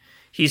think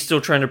he's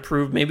still trying to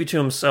prove maybe to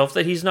himself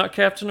that he's not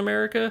Captain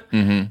America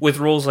with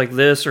roles like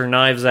this or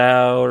Knives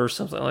Out or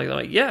something like that.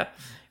 Like, yeah,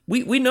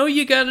 we know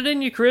you got it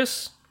in you,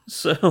 Chris.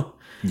 So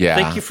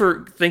thank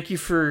you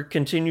for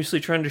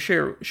continuously trying to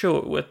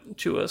show it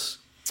to us.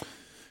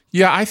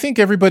 Yeah, I think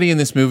everybody in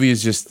this movie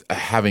is just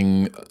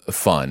having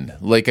fun.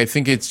 Like, I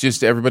think it's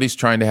just everybody's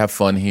trying to have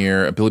fun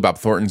here. Billy Bob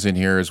Thornton's in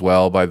here as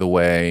well, by the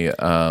way.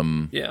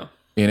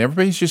 And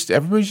everybody's just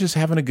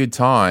having a good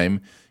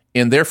time,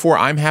 and therefore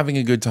I'm having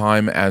a good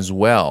time as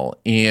well.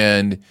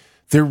 And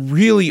there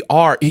really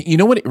are, you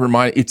know what it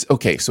reminds, it's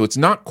okay, so it's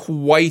not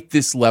quite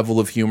this level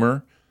of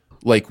humor,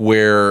 like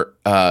where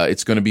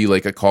it's going to be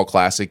like a cult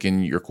classic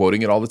and you're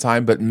quoting it all the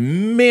time. But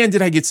man,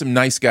 did I get some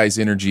Nice Guys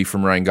energy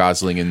from Ryan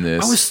Gosling in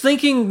this. I was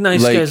thinking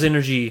Nice Guys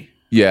energy.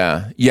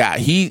 Yeah. When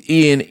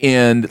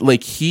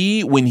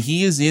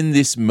he is in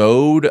this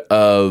mode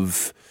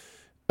of,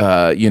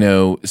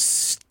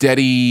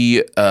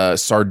 steady,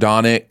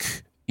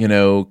 sardonic,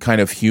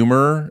 kind of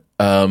humor,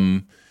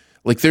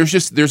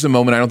 there's a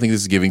moment, I don't think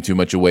this is giving too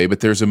much away, but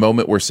there's a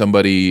moment where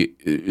somebody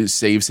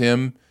saves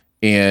him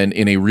and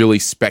in a really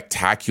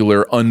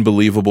spectacular,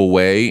 unbelievable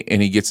way.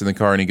 And he gets in the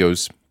car and he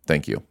goes,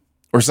 thank you,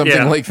 or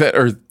something like that,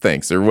 or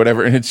thanks, or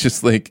whatever. And it's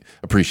just like,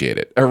 appreciate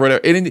it, or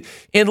whatever.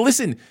 And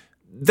listen,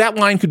 that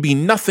line could be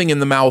nothing in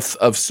the mouth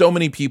of so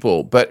many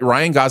people, but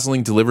Ryan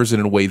Gosling delivers it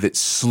in a way that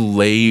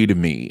slayed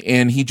me.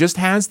 And he just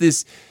has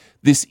this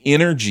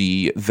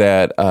energy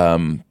that,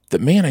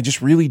 man, I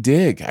just really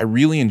dig. I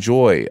really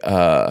enjoy.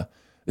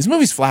 This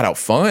movie's flat out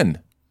fun.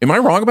 Am I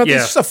wrong about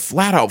this? It's just a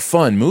flat out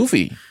fun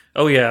movie.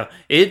 Oh yeah,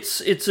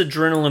 it's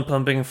adrenaline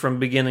pumping from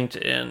beginning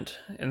to end,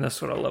 and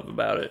that's what I love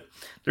about it.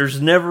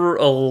 There's never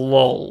a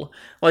lull.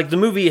 Like the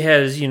movie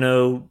has,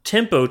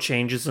 tempo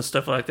changes and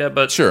stuff like that,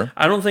 but sure.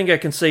 I don't think I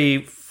can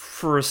say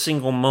for a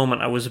single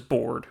moment I was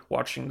bored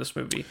watching this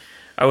movie.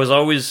 I was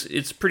always,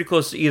 it's pretty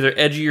close to either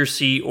edge of your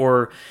seat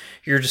or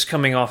you're just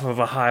coming off of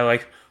a high,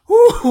 like,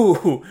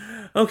 whoo,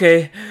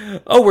 okay,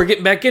 oh, we're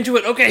getting back into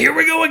it. Okay, here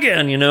we go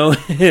again.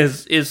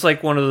 It's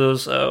like one of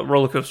those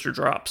roller coaster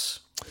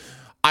drops.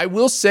 I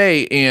will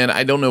say, and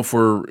I don't know if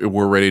we're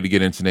ready to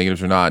get into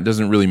negatives or not. It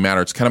doesn't really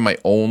matter. It's kind of my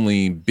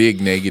only big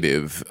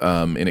negative,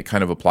 and it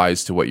kind of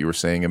applies to what you were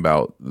saying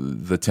about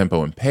the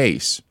tempo and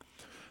pace.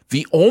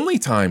 The only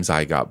times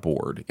I got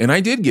bored, and I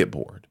did get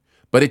bored,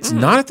 but it's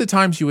not at the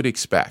times you would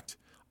expect.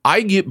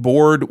 I get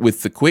bored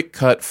with the quick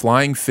cut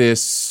flying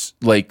fists.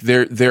 Like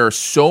there are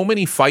so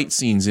many fight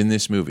scenes in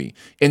this movie,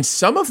 and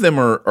some of them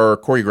are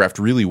choreographed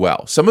really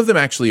well. Some of them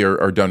actually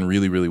are done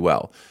really, really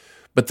well.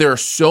 But there are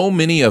so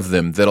many of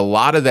them that a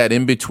lot of that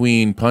in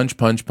between punch,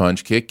 punch,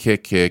 punch, kick,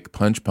 kick, kick,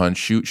 punch, punch,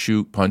 shoot,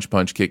 shoot, punch,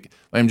 punch, kick.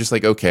 I'm just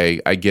like,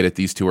 okay, I get it.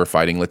 These two are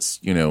fighting. Let's,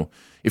 if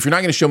you're not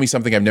going to show me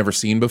something I've never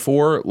seen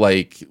before,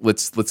 like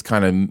let's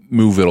kind of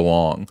move it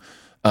along.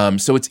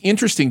 So it's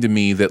interesting to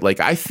me that like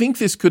I think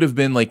this could have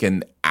been like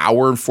an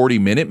hour and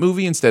 40-minute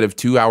movie instead of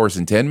 2 hours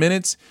and 10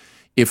 minutes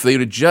if they'd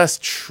have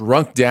just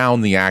shrunk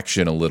down the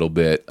action a little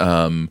bit.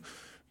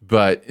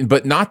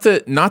 But not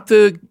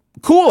the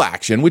cool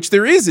action, which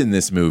there is in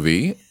this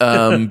movie,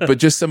 but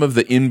just some of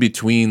the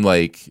in-between,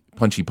 like,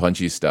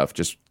 punchy stuff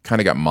just kind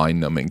of got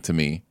mind-numbing to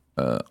me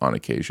on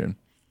occasion.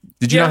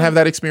 Did you not have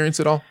that experience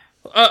at all?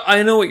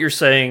 I know what you're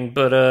saying,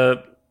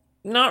 but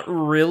not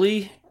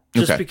really.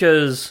 Just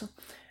because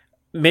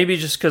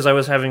I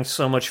was having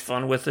so much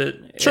fun with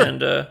it. Sure.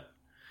 And, I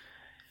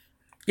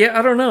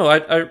don't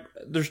know.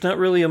 There's not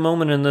really a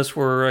moment in this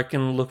where I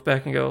can look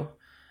back and go,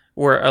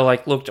 where I,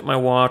 like, looked at my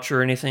watch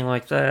or anything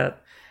like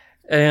that.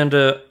 And,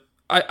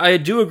 I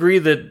do agree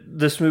that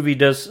this movie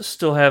does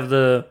still have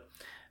the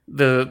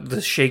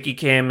shaky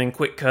cam and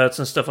quick cuts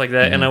and stuff like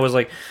that, and I was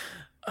like,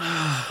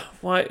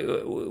 why?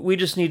 We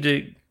just need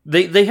to.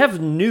 They have a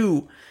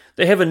new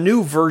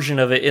version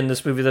of it in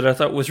this movie that I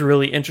thought was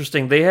really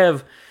interesting. They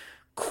have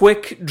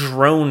quick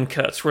drone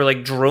cuts where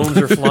like drones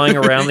are flying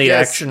around the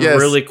action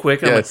really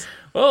quick. I'm like,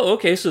 oh,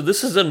 okay, so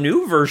this is a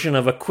new version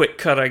of a quick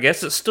cut. I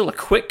guess it's still a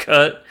quick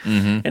cut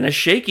and a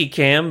shaky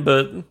cam,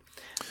 but.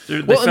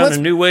 They found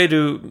a new way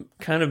to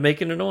kind of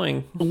make it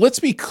annoying. Let's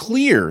be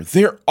clear.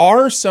 There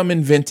are some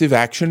inventive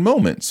action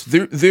moments.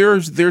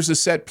 There's a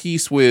set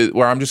piece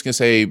where I'm just going to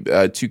say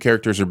two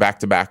characters are back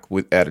to back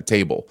at a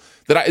table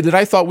that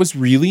I thought was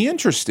really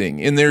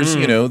interesting. And there's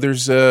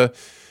there's a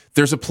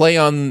play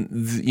on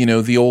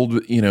the old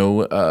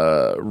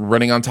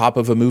running on top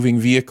of a moving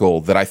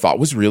vehicle that I thought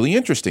was really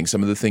interesting.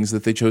 Some of the things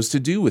that they chose to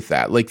do with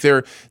that, like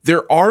there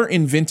are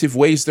inventive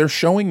ways. They're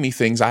showing me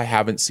things I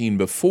haven't seen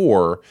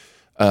before.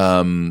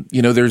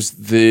 There's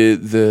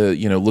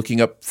the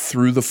looking up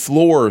through the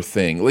floor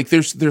thing. Like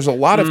there's a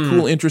lot of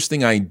cool,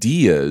 interesting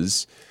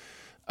ideas.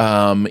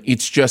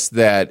 It's just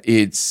that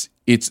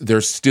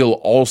there's still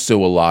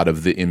also a lot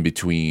of the in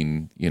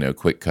between,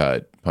 quick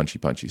cut,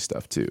 punchy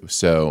stuff too.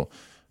 So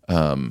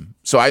I'm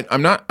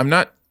not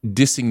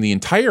dissing the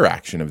entire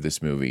action of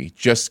this movie,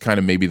 just kind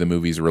of maybe the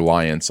movie's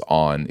reliance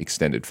on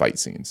extended fight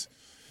scenes.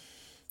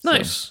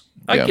 Nice. So,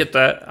 I get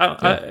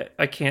that.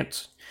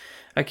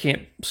 I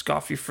can't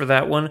scoff you for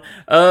that one.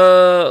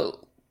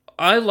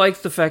 I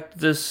like the fact that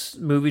this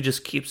movie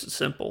just keeps it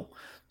simple.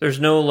 There's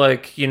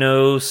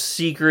no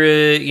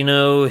secret, hidden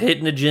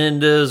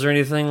agendas or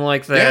anything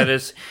like that. Yeah.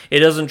 It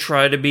doesn't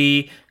try to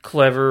be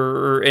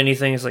clever or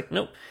anything. It's like,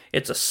 nope.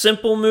 It's a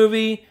simple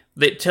movie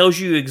that tells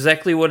you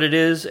exactly what it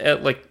is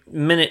at like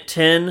minute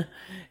 10.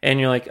 And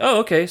you're like, oh,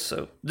 okay,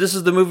 so this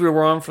is the movie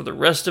we're on for the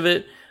rest of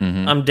it.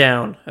 Mm-hmm. I'm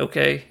down.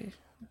 Okay.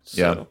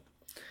 So. Yeah.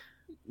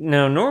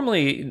 Now,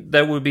 normally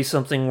that would be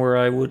something where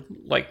I would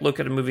like look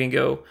at a movie and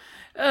go,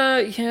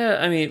 but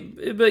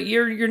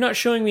you're not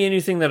showing me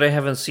anything that I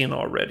haven't seen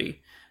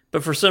already.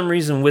 But for some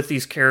reason, with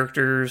these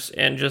characters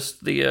and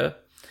just the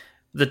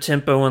the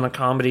tempo and the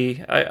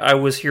comedy. I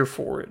was here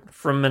for it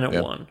from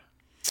minute one.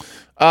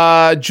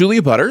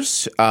 Julia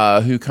Butters,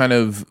 who kind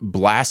of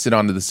blasted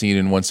onto the scene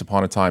in Once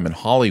Upon a Time in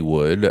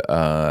Hollywood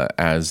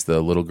as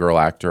the little girl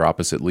actor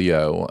opposite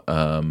Leo,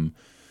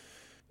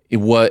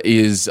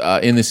 is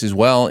in this as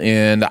well,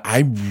 and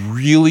I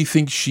really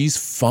think she's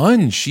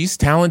fun. She's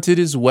talented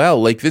as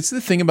well. Like, that's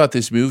the thing about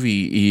this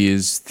movie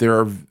is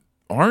there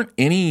aren't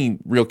any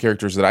real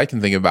characters that I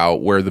can think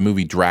about where the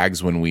movie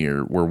drags when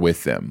we're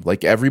with them.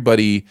 Like,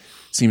 everybody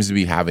seems to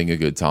be having a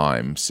good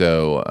time.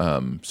 So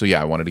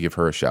yeah, I wanted to give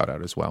her a shout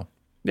out as well.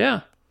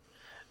 Yeah.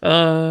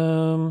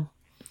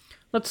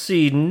 Let's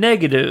see,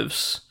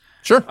 negatives.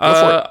 Sure, go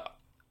for it.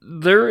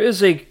 There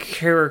is a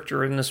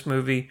character in this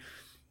movie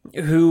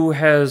who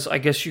has, I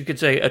guess you could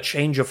say, a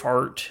change of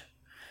heart,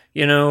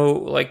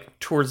 like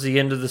towards the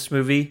end of this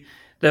movie,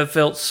 that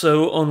felt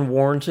so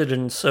unwarranted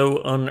and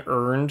so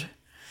unearned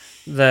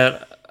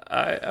that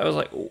I was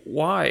like,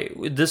 why?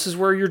 This is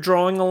where you're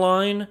drawing a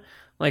line?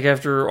 Like,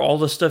 after all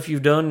the stuff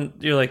you've done,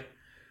 you're like,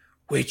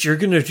 wait, you're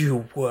going to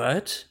do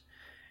what?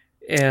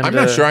 And I'm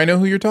not sure I know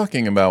who you're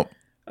talking about.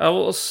 I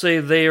will say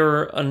they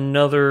are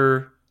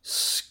another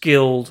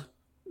skilled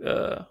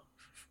a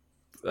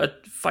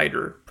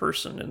fighter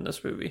person in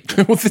this movie.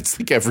 Well, it's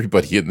like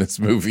everybody in this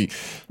movie.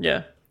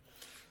 Yeah.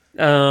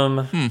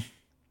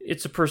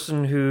 It's a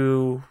person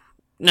who...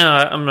 No,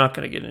 I'm not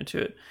going to get into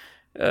it.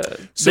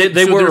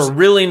 They wear a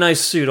really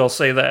nice suit, I'll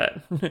say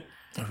that.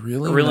 A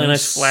really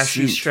nice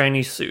flashy, suit.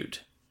 shiny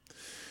suit.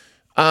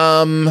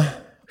 I'm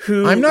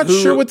not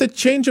sure what the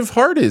change of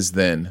heart is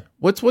then.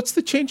 What's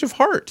the change of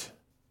heart?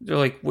 They're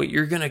like, wait,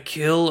 you're going to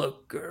kill a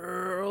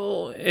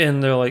girl?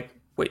 And they're like,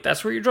 wait,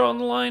 that's where you're drawing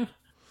the line?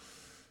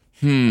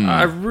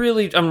 I'm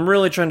really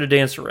trying to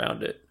dance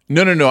around it.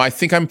 No. I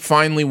think I'm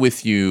finally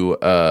with you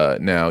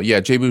now. Yeah,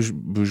 Jay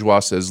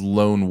Bourgeois says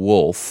Lone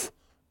Wolf.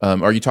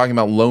 Are you talking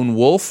about Lone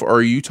Wolf, or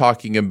are you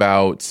talking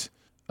about...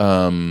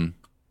 I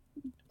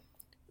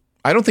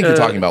don't think you're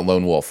talking about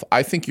Lone Wolf.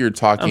 I think you're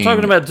talking... I'm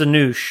talking about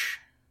Danush,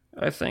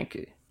 I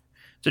think.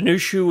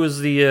 Danush, who was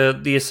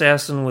the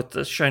assassin with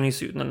the shiny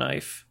suit and the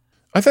knife.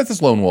 I thought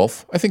that's Lone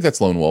Wolf. I think that's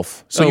Lone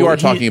Wolf. So you are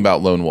talking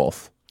about Lone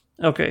Wolf.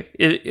 Okay,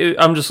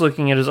 I'm just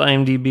looking at his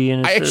IMDb,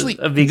 and it says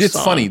Avik it's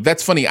Song. funny.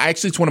 That's funny.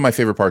 It's one of my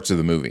favorite parts of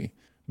the movie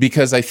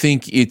because I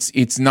think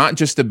it's not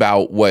just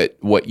about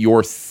what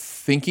you're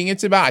thinking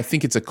it's about. I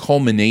think it's a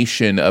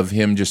culmination of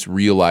him just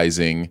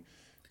realizing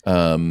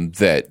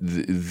that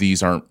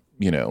these aren't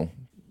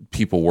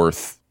people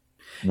worth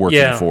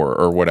working for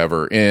or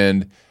whatever.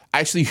 And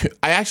I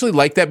actually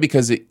like that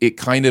because it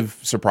kind of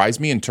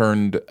surprised me and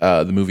turned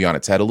the movie on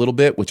its head a little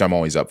bit, which I'm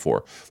always up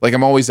for. Like,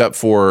 I'm always up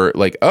for,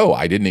 like, oh,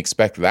 I didn't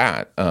expect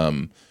that.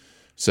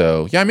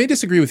 So yeah, I may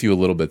disagree with you a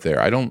little bit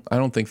there. I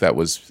don't think that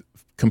was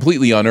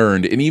completely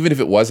unearned, and even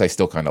if it was, I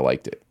still kind of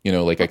liked it.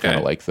 I kind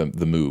of like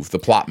the move, the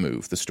plot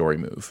move, the story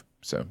move.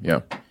 So yeah,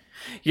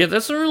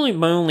 that's not really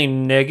my only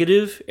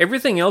negative.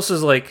 Everything else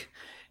is like,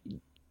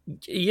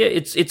 yeah,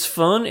 it's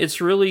fun.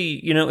 It's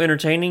really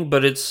entertaining,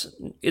 but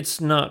it's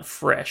not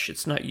fresh.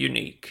 It's not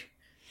unique.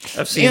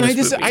 I've seen. And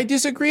I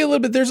disagree a little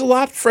bit. There's a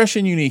lot fresh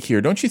and unique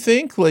here, don't you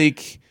think?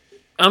 Like,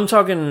 I'm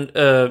talking,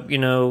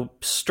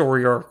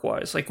 story arc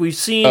wise. Like, we've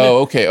seen. Oh,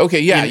 okay,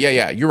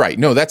 yeah. You're right.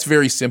 No, that's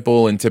very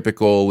simple and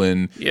typical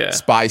and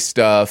spy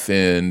stuff,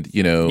 and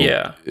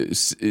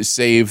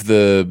save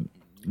the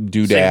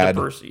doodad. Save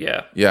the person.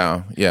 Yeah,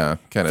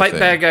 kind of fight thing.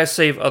 bad guy,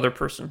 save other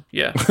person.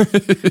 Yeah,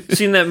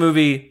 seen that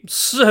movie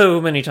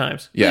so many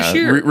times. Yeah,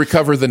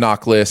 recover the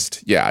knock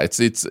list. Yeah,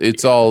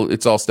 it's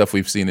all stuff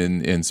we've seen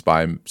in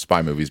spy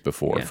movies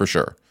before for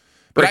sure.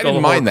 But I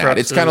didn't mind that.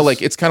 It's kind of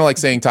like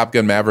saying Top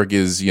Gun Maverick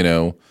is,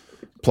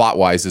 plot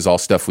wise is all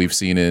stuff we've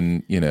seen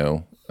in,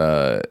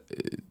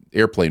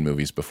 airplane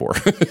movies before.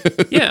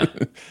 Yeah.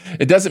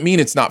 It doesn't mean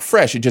it's not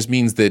fresh. It just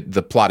means that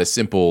the plot is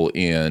simple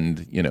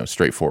and,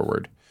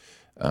 straightforward.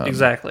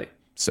 Exactly.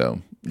 So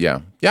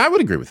yeah, I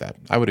would agree with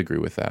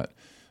that.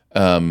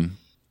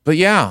 But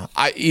yeah,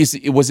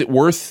 was it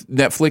worth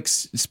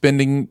Netflix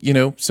spending,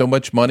 so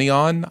much money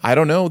on? I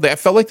don't know. I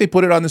felt like they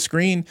put it on the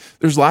screen.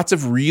 There's lots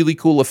of really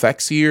cool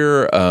effects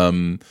here,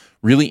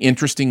 really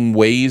interesting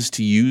ways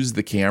to use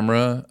the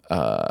camera.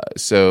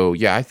 So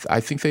yeah, I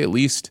think they at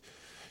least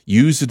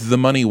used the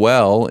money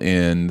well.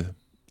 And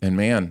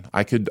man,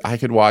 I could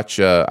watch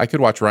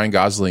Ryan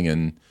Gosling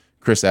and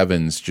Chris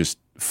Evans just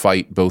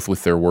fight both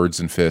with their words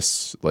and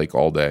fists like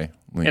all day,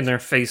 and their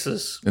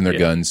faces, and their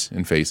guns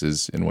and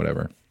faces and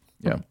whatever.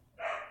 Yeah,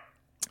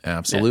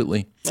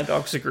 absolutely. Yeah, my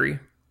dogs agree.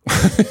 All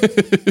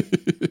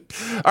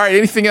right.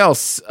 Anything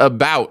else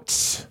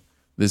about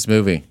this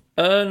movie?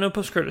 No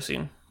post-credit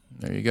scene.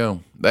 There you go.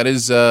 That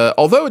is,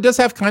 although it does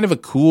have kind of a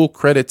cool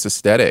credits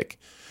aesthetic.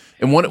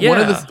 And one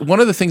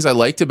of the things I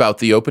liked about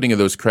the opening of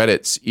those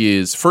credits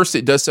is, first,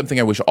 it does something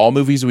I wish all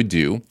movies would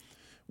do,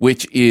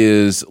 which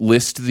is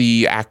list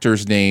the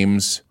actors'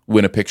 names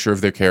when a picture of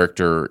their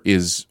character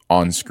is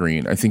on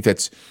screen. I think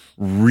that's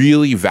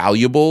really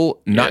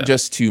valuable, not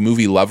just to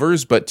movie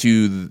lovers, but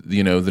to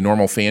the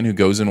normal fan who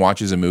goes and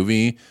watches a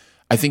movie.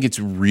 I think it's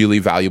really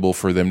valuable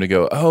for them to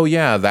go, oh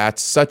yeah,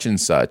 that's such and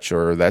such,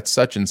 or that's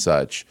such and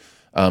such,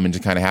 and to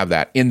kind of have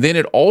that. And then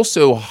it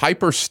also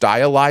hyper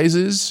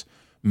stylizes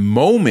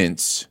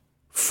moments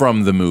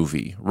from the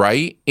movie,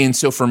 right? And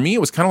so for me, it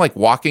was kind of like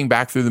walking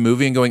back through the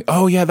movie and going,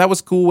 oh yeah, that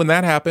was cool when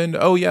that happened.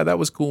 Oh yeah, that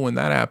was cool when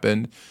that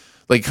happened.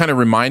 Like kind of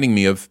reminding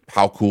me of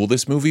how cool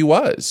this movie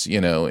was,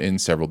 in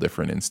several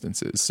different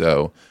instances.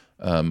 So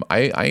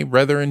I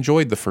rather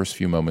enjoyed the first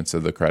few moments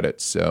of the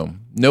credits. So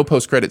no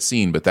post-credit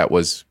scene, but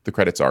the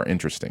credits are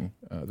interesting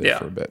there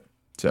for a bit.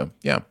 So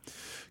yeah,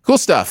 cool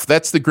stuff.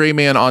 That's The Gray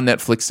Man on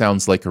Netflix.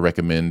 Sounds like a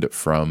recommend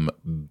from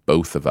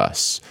both of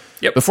us.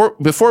 Yep.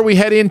 Before we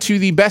head into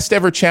the best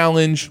ever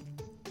challenge,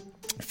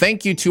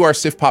 thank you to our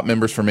Sif Pop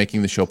members for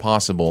making the show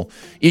possible.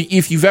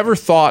 If you've ever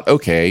thought,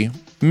 okay,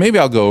 maybe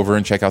I'll go over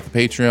and check out the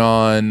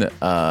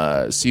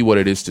Patreon, see what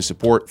it is to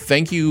support.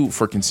 Thank you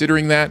for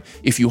considering that.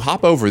 If you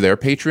hop over there,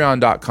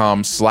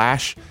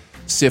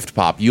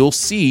 patreon.com/SiftPop, you'll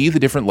see the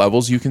different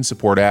levels you can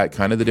support at,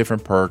 kind of the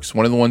different perks.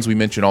 One of the ones we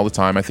mention all the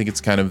time, I think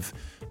it's kind of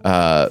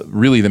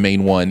really the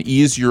main one,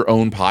 is your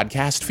own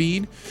podcast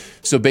feed.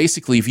 So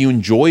basically, if you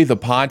enjoy the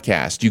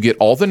podcast, you get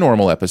all the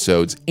normal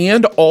episodes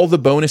and all the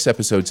bonus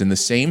episodes in the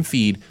same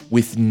feed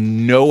with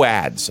no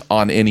ads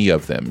on any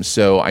of them.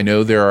 So I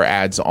know there are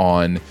ads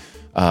on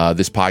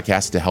this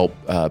podcast to help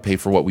pay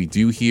for what we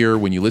do here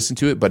when you listen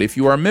to it. But if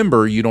you are a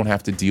member, you don't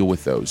have to deal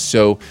with those.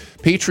 So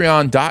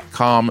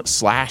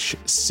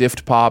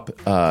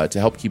patreon.com/SiftPop to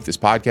help keep this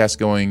podcast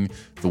going,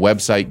 the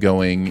website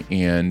going.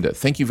 And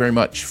thank you very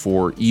much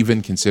for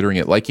even considering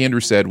it. Like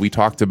Andrew said, we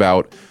talked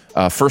about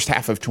first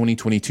half of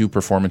 2022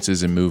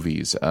 performances in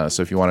movies.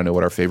 So if you want to know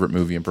what our favorite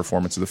movie and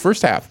performance of the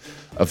first half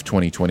of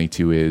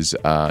 2022 is,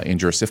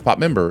 and you're a Sif Pop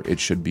member,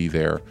 it should be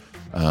there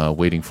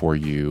waiting for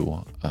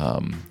you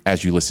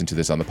as you listen to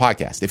this on the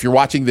podcast. If you're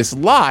watching this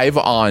live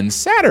on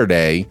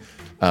Saturday,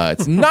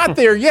 it's not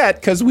there yet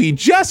because we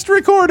just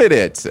recorded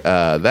it.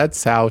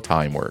 That's how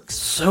time works.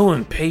 So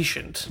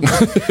impatient.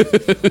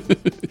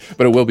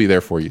 But it will be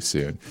there for you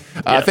soon.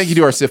 Yes. Thank you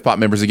to our Sif Pop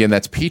members. Again,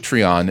 that's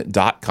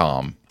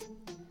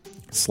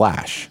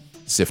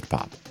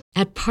patreon.com/SiftPop.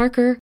 At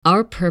Parker,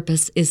 our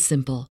purpose is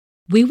simple.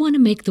 We want to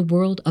make the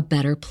world a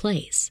better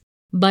place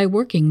by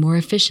working more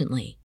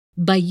efficiently,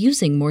 by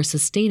using more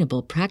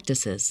sustainable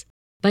practices,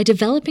 by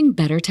developing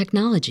better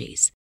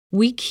technologies.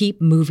 We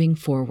keep moving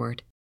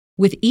forward.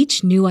 With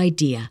each new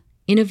idea,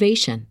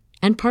 innovation,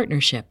 and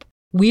partnership,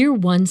 we're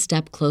one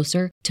step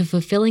closer to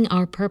fulfilling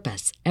our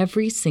purpose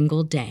every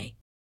single day.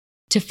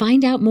 To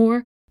find out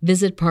more,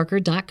 visit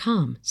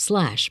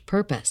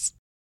parker.com/purpose.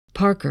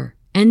 Parker,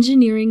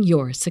 engineering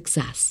your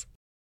success.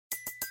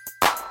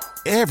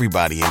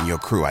 Everybody in your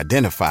crew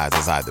identifies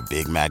as either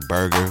Big Mac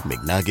Burger,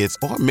 McNuggets,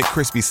 or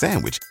McCrispy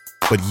Sandwich.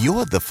 But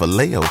you're the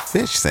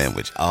Filet-O-Fish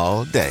Sandwich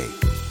all day.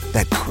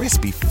 That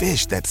crispy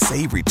fish, that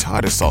savory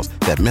tartar sauce,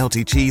 that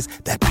melty cheese,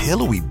 that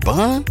pillowy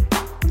bun.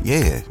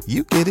 Yeah,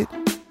 you get it.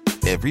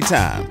 Every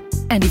time.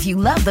 And if you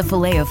love the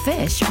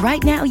Filet-O-Fish,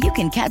 right now you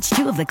can catch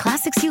two of the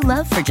classics you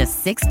love for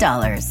just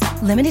 $6.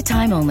 Limited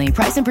time only.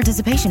 Price and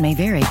participation may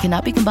vary.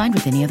 Cannot be combined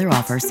with any other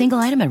offer. Single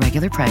item at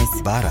regular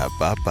price.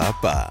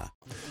 Ba-da-ba-ba-ba.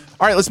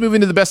 All right, let's move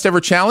into the best ever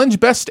challenge.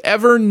 Best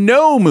ever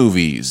no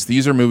movies.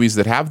 These are movies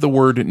that have the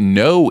word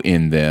no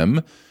in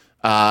them.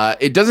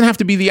 It doesn't have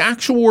to be the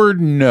actual word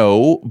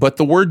no, but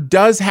the word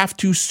does have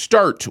to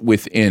start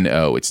with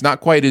N-O. It's not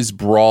quite as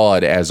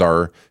broad as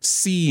our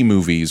C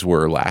movies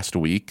were last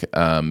week,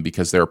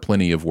 because there are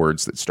plenty of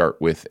words that start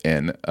with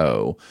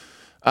N-O.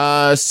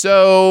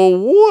 So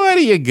what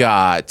do you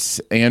got,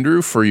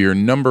 Andrew, for your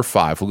number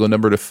 5? We'll go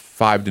number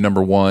 5 to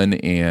number 1,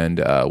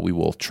 and we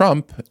will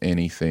trump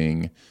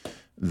anything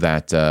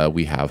that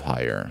we have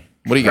higher.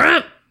 What do you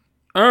got?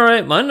 All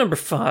right, my number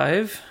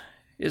 5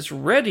 is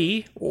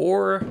Ready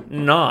or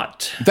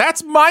Not.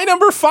 That's my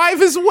number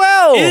 5 as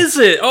well. Is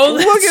it? Oh,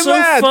 that's Look at so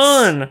that.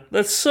 fun.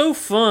 That's so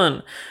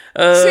fun.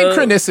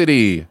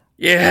 Synchronicity.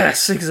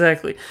 Yes,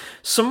 exactly.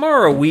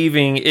 Samara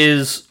Weaving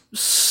is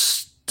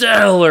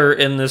stellar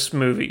in this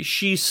movie.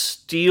 She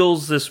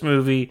steals this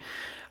movie.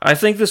 I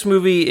think this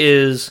movie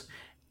is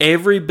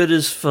every bit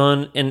as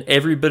fun and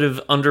every bit of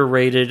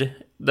underrated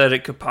that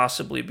it could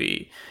possibly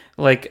be.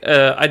 Like,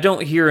 I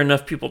don't hear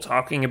enough people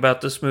talking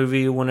about this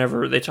movie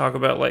whenever they talk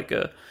about like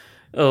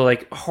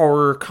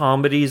horror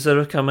comedies that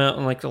have come out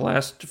in like the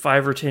last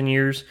 5 or 10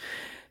 years.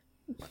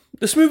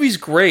 This movie's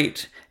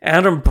great.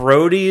 Adam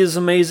Brody is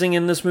amazing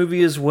in this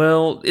movie as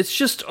well. It's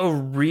just a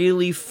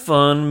really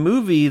fun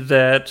movie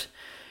that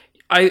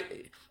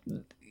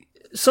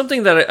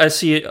something that I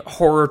see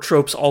horror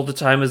tropes all the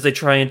time is they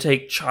try and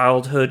take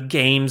childhood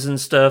games and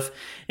stuff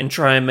and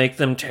try and make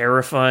them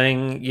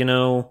terrifying,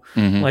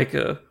 like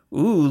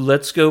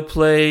let's go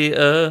play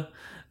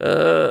hide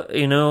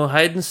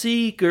and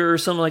seek or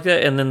something like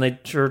that, and then they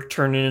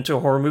turn it into a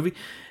horror movie.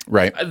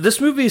 Right. This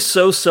movie is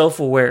so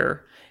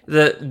self-aware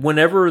that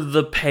whenever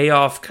the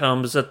payoff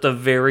comes at the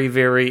very,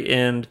 very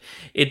end,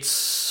 it's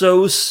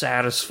so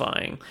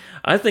satisfying.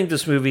 I think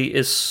this movie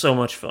is so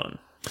much fun.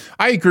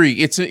 I agree.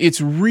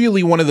 It's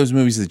really one of those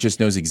movies that just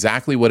knows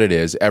exactly what it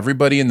is.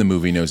 Everybody in the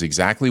movie knows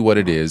exactly what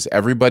it is.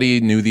 Everybody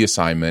knew the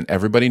assignment.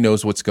 Everybody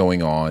knows what's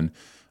going on.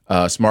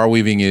 Samara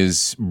Weaving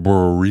is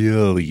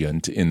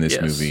brilliant in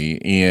this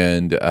movie,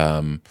 and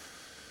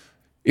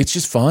it's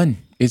just fun.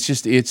 It's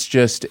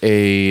just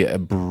a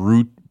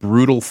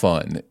brutal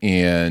fun,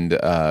 and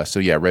so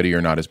yeah, Ready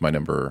or Not is my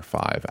number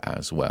 5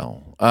 as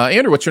well.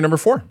 Andrew, what's your number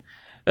 4?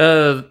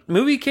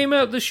 Movie came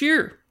out this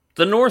year,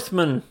 The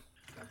Northman.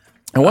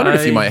 I wondered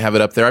if you might have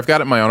it up there. I've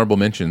got it in my honorable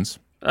mentions.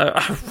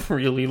 I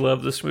really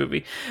love this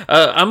movie.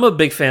 I'm a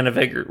big fan of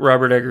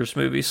Robert Eggers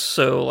movies,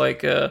 so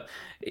like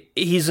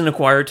he's an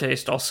acquired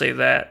taste, I'll say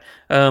that.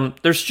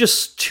 There's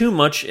just too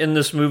much in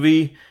this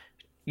movie,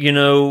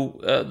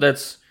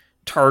 that's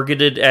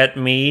targeted at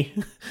me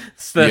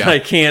so that I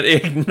can't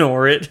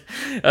ignore it.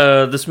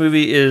 This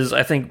movie is,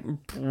 I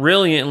think,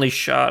 brilliantly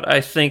shot.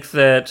 I think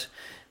that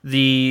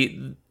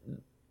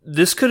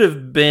this could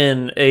have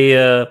been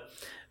a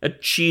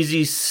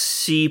cheesy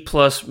C+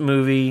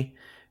 movie,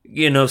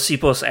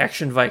 C+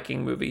 action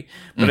Viking movie.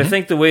 But I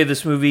think the way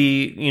this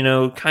movie,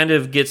 kind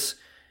of gets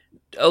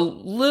a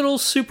little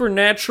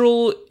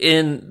supernatural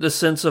in the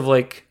sense of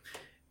like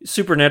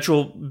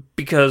supernatural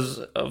because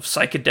of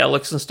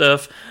psychedelics and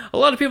stuff. A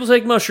lot of people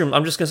take mushrooms.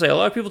 I'm just going to say a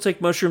lot of people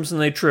take mushrooms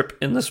and they trip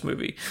in this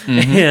movie.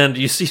 And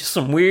you see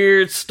some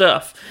weird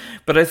stuff.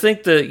 But I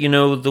think that,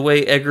 the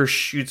way Eggers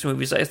shoots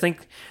movies, I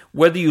think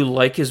whether you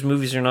like his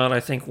movies or not, I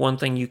think one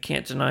thing you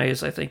can't deny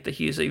is I think that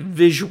he is a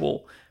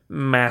visual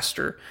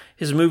master.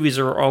 His movies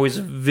are always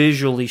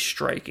visually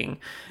striking.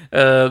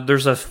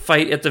 There's a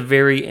fight at the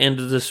very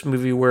end of this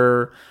movie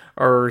where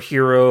our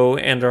hero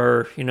and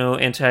our,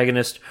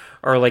 antagonist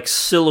are like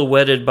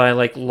silhouetted by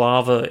like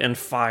lava and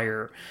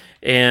fire,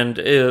 and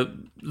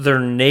they're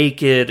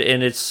naked,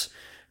 and it's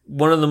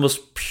one of the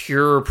most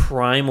pure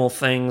primal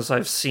things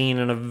I've seen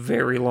in a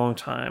very long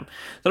time.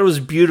 I thought it was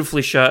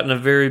beautifully shot in a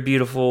very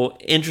beautiful,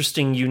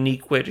 interesting,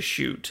 unique way to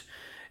shoot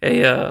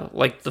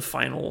like the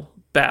final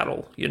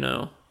battle,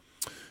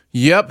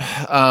 Yep.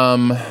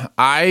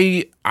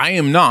 I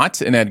am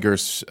not an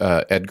Eggers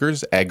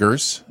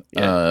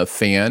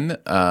fan.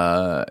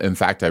 In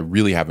fact, I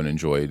really haven't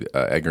enjoyed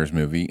Eggers'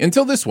 movie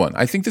until this one.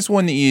 I think this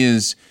one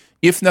is,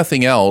 if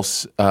nothing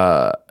else,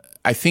 I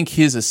think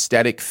his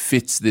aesthetic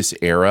fits this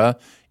era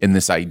and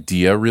this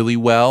idea really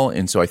well,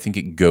 and so I think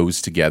it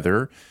goes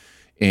together.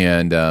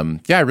 And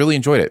I really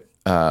enjoyed it.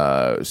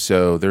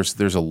 So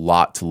there's a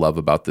lot to love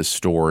about this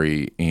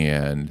story,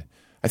 and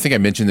I think I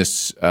mentioned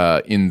this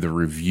in the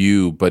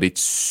review, but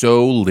it's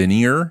so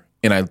linear,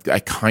 and I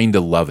kind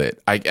of love it.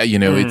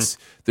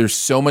 There's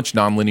so much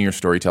nonlinear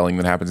storytelling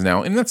that happens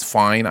now, and that's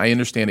fine. I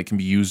understand it can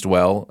be used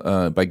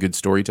well by good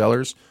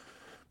storytellers,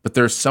 but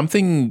there's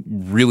something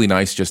really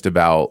nice just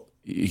about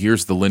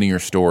here's the linear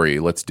story,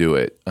 let's do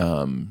it.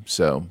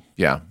 So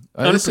yeah,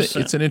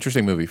 it's an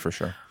interesting movie for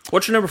sure.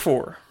 What's your number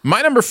 4?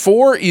 My number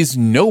 4 is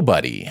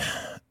Nobody,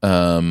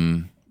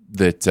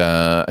 that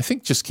I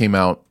think just came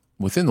out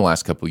within the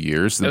last couple of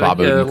years. Bob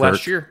Odenkirk.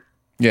 Last year.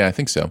 Yeah, I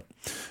think so.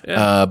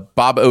 Yeah.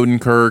 Bob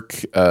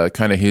Odenkirk,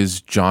 kind of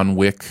his John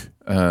Wick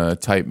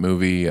type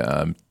movie.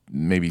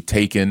 Maybe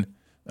Taken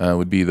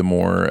would be the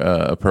more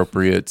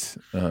appropriate.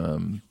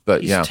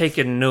 But He's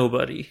taken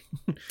nobody.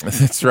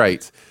 That's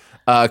right.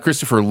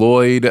 Christopher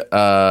Lloyd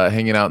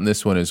hanging out in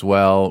this one as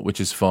well, which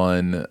is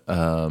fun.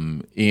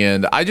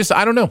 And I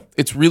don't know.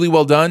 It's really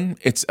well done.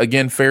 It's,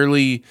 again,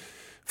 fairly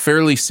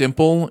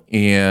simple,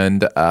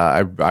 and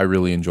I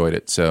really enjoyed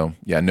it. So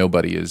yeah,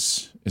 Nobody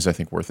is I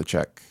think worth a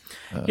check.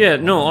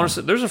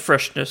 Honestly, there's a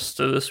freshness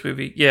to this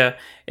movie. Yeah,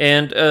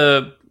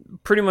 and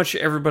pretty much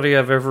everybody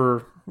I've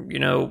ever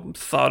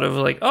thought of,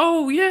 like,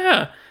 oh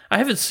yeah, I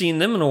haven't seen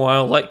them in a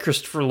while, like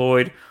Christopher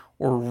Lloyd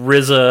or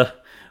RZA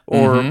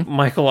or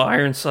Michael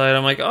Ironside.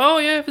 I'm like, oh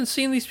yeah, I haven't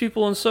seen these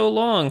people in so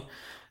long.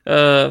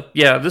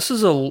 This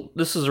is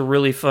a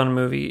really fun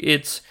movie.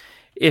 It's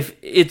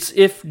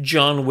if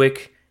John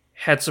Wick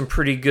had some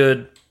pretty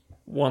good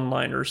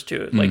one-liners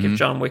to it, like if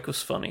John Wick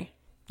was funny.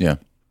 Yeah.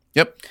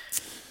 Yep.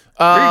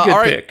 Very good all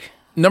right. pick.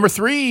 Number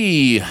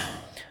 3.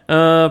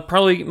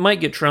 Probably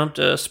might get trumped.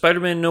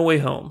 Spider-Man: No Way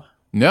Home.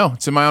 No,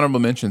 it's in my honorable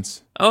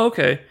mentions. Oh,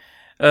 okay.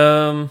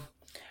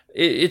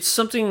 It's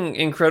something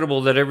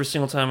incredible that every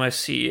single time I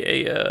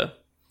see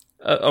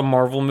a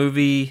Marvel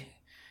movie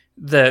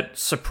that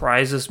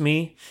surprises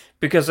me,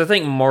 because I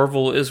think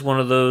Marvel is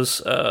one of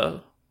those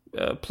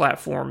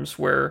platforms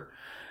or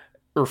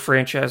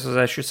franchises,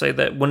 I should say,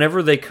 that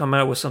whenever they come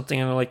out with something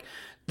and they're like,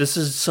 this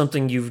is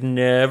something you've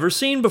never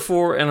seen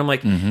before, and I'm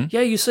like, yeah,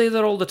 you say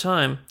that all the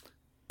time.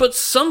 But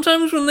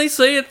sometimes when they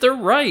say it, they're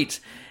right.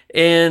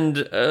 And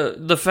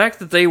the fact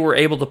that they were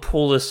able to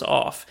pull this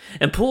off,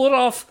 and pull it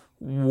off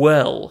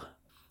well,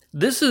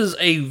 this is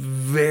a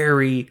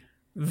very,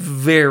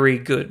 very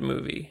good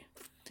movie.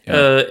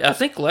 Yeah. I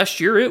think last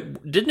year,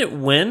 didn't it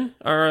win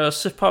our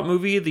Sif Pop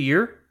Movie of the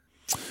Year?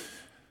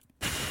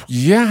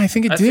 Yeah, I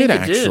think it did,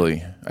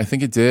 actually. I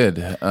think it did.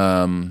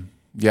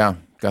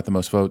 Got the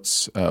most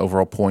votes,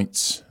 overall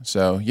points.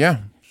 So, yeah,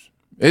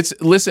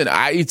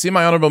 It's in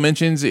my honorable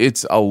mentions.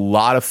 It's a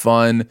lot of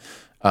fun.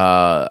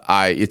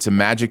 It's a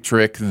magic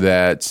trick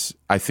that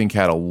I think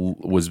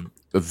was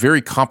a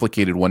very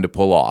complicated one to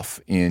pull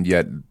off, and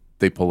yet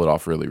they pull it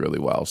off really, really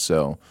well.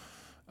 So,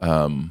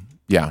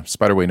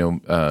 Spiderway, No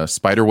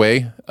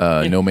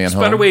Man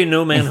Home. Spiderway,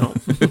 No Man Home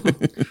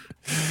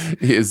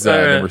is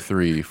number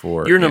 3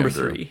 for your number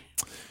Andrew. 3.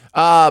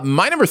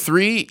 My number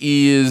 3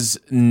 is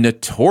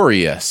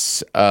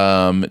Notorious.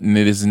 And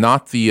it is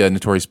not the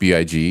Notorious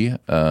B.I.G.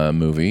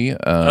 Movie.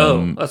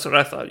 That's what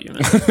I thought you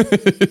meant.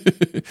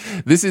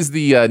 This is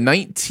the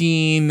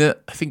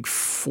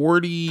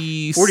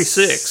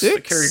 46,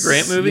 the Cary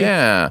Grant movie.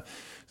 Yeah,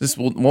 this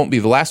won't be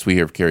the last we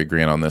hear of Cary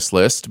Grant on this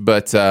list,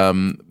 but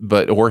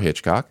or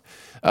Hitchcock.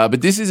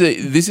 But this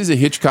is a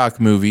Hitchcock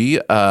movie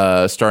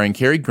starring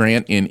Cary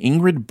Grant and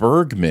Ingrid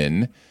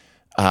Bergman.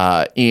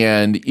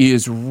 And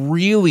is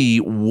really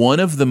one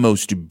of the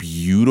most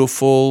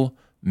beautiful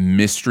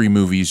mystery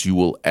movies you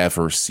will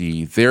ever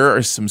see. There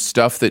are some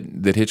stuff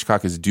that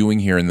Hitchcock is doing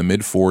here in the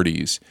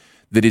mid-40s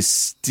that is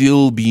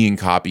still being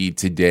copied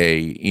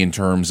today in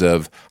terms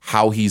of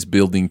how he's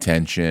building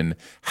tension,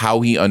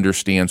 how he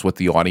understands what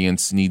the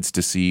audience needs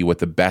to see, what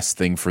the best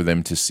thing for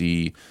them to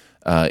see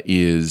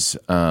is.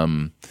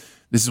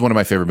 This is one of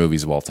my favorite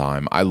movies of all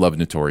time. I love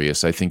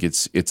Notorious. I think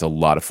it's a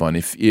lot of fun.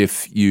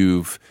 If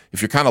you're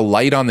kind of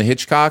light on the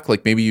Hitchcock,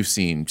 like maybe you've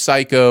seen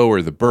Psycho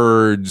or The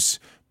Birds,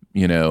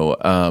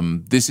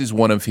 this is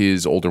one of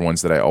his older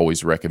ones that I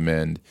always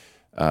recommend.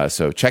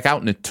 So check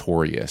out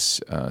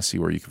Notorious. See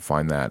where you can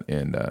find that,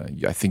 and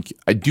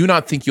I do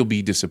not think you'll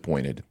be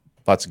disappointed.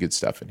 Lots of good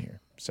stuff in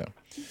here. So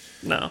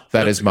no,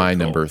 that is my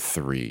number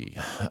 3.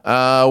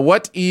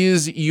 What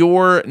is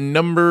your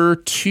number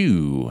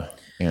 2,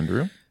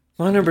 Andrew?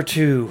 My number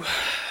 2,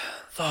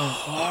 the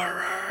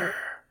horror.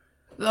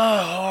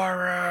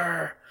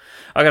 I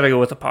gotta go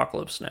with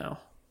Apocalypse Now.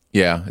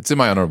 Yeah, it's in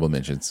my honorable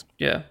mentions.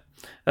 Yeah.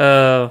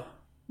 Marlon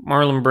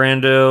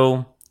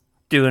Brando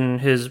doing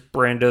his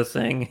Brando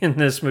thing in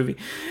this movie.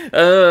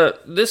 Out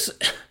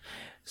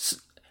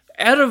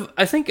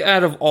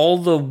of all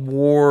the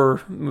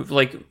war,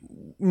 like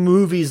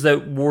movies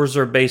that wars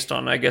are based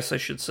on, I guess I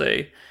should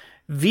say,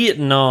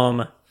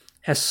 Vietnam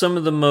has some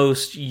of the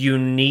most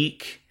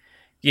unique,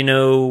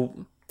 it's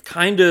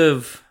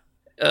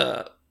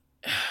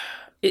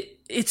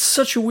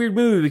such a weird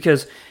movie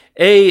because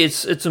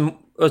it's a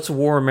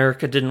war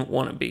America didn't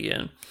want to be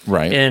in,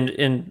 right?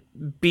 And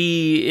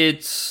B,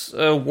 it's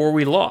a war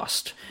we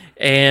lost,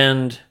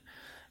 and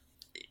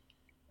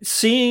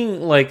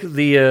seeing like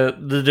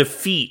the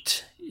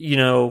defeat,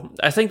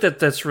 I think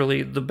that's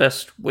really the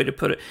best way to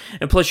put it.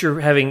 And plus, you're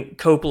having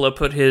Coppola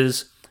put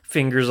his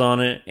fingers on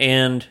it,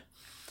 and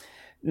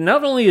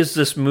not only is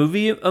this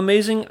movie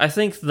amazing, I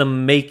think the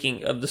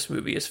making of this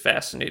movie is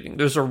fascinating.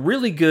 There's a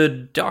really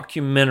good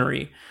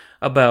documentary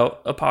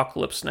about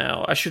Apocalypse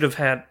Now. I should have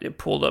had it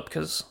pulled up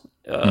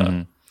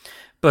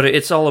but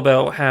it's all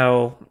about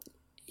how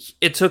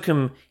it took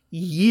him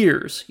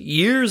years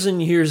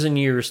and years and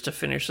years to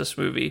finish this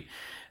movie.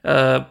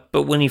 But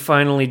when he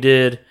finally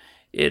did,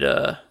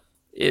 it's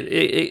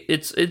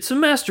a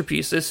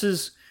masterpiece. This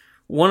is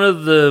one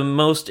of the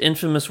most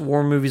infamous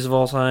war movies of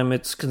all time.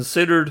 It's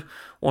considered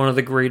one of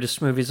the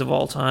greatest movies of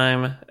all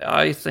time.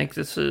 I think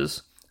this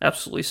is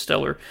absolutely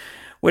stellar.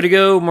 Way to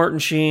go, Martin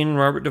Sheen,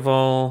 Robert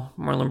Duvall,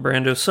 Marlon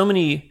Brando. So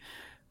many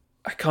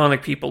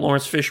iconic people.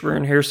 Lawrence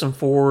Fishburne, Harrison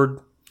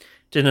Ford,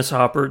 Dennis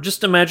Hopper.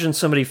 Just imagine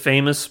somebody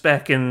famous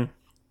back in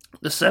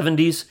the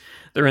 70s.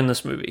 They're in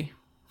this movie.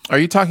 Are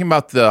you talking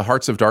about the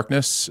Hearts of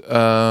Darkness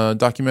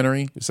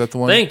documentary? Is that the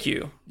one? Thank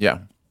you. Yeah.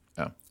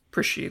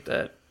 Appreciate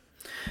that.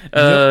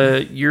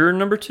 Your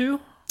number 2?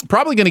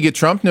 Probably going to get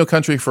trumped. No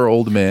Country for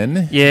Old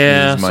Men.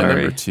 Yeah, is my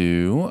number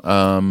 2.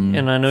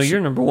 And I know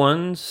you're number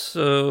 1.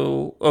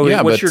 So,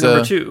 what's your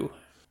number 2?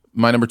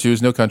 My number 2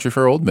 is No Country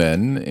for Old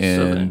Men,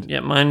 and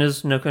mine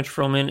is No Country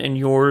for Old Men, and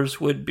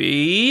yours would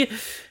be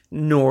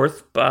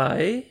North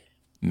by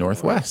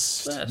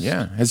Northwest.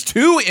 Yeah, has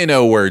 2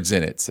 NO words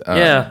in it.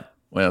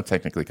 Well,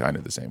 technically, kind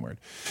of the same word.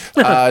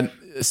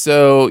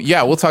 So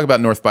we'll talk about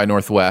North by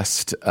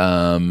Northwest.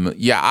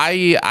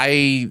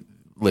 I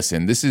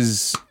listen. This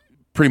is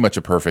pretty much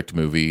a perfect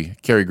movie.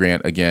 Cary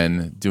Grant,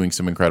 again, doing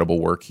some incredible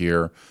work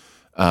here.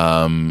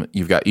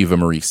 You've got Eva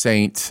Marie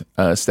Saint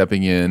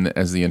stepping in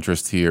as the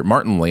interest here.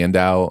 Martin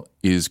Landau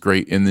is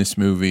great in this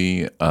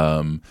movie.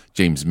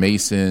 James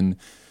Mason.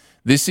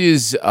 This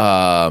is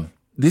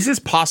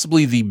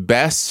possibly the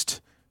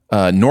best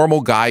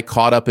normal guy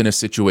caught up in a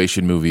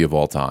situation movie of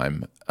all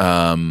time.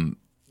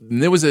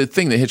 There was a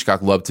thing that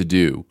Hitchcock loved to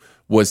do,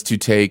 was to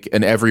take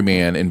an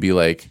everyman and be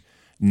like,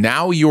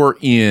 now you're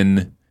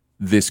in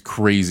this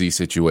crazy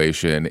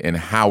situation, and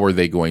how are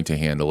they going to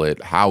handle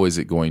it? How is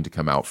it going to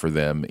come out for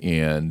them?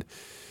 And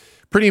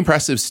pretty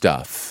impressive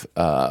stuff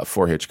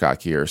for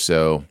Hitchcock here.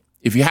 So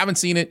if you haven't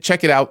seen it,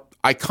 check it out.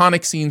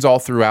 Iconic scenes all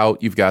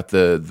throughout. You've got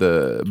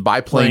the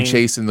biplane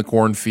chase in the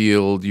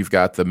cornfield. You've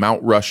got the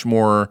Mount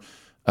Rushmore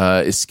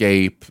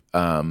escape.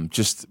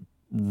 Just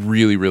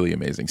really, really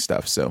amazing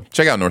stuff. So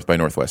check out North by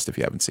Northwest if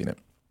you haven't seen it.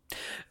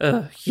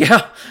 It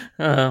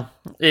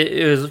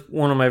was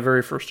one of my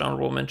very first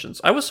honorable mentions.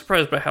 I was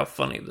surprised by how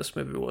funny this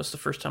movie was the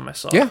first time I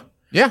saw it.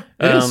 Yeah,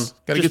 it is.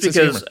 Got a just good sense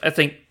of because humor. I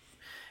think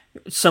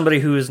somebody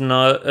who is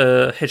not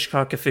a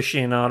Hitchcock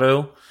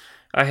aficionado,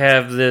 I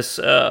have this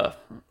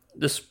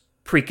this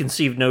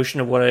preconceived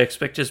notion of what I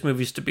expect his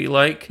movies to be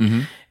like,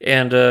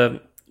 and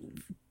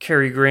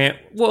Cary Grant,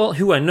 well,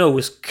 who I know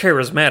is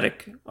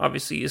charismatic,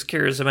 obviously is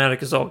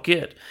charismatic as all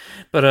get,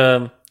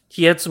 but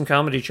he had some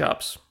comedy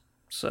chops.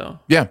 So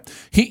yeah,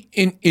 he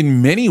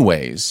in many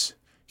ways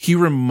he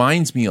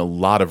reminds me a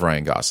lot of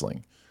Ryan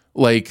Gosling,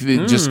 like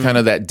just kind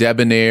of that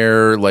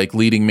debonair, like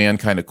leading man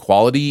kind of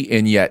quality,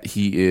 and yet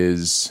he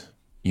is,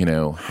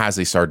 has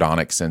a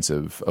sardonic sense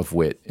of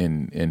wit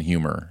and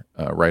humor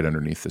right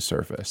underneath the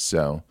surface.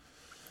 So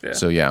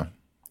yeah,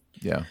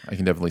 I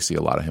can definitely see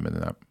a lot of him in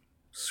that.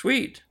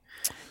 Sweet.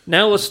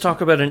 Now let's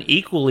talk about an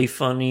equally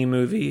funny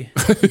movie.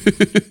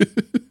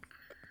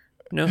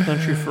 No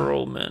Country for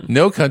Old Men.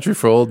 No Country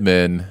for Old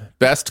Men.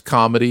 Best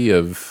comedy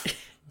of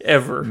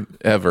ever.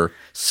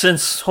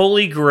 Since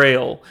Holy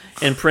Grail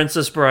and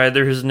Princess Bride,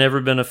 there has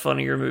never been a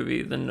funnier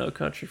movie than No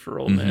Country for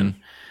Old Men.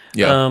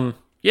 Yeah.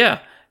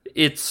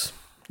 It's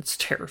a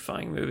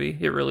terrifying movie.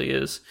 It really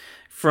is.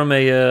 From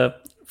a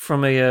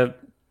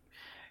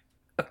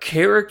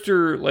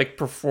character like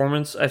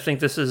performance, I think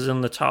this is in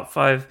the top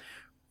 5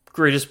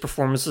 greatest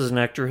performances an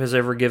actor has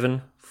ever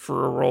given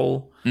for a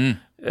role.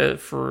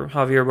 For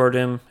Javier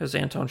Bardem as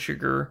Anton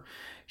Chigurh.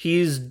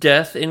 He's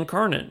death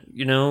incarnate.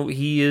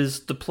 He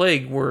is the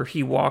plague where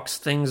he walks,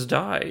 things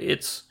die.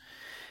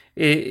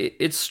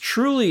 It's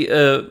truly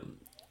a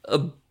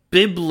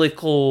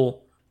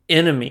biblical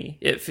enemy,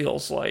 it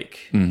feels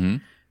like.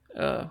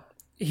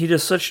 He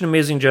does such an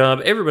amazing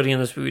job. Everybody in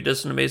this movie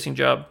does an amazing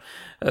job.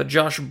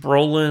 Josh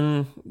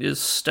Brolin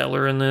is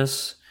stellar in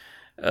this.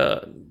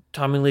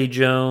 Tommy Lee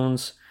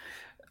Jones.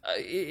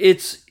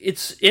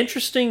 It's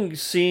interesting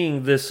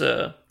seeing this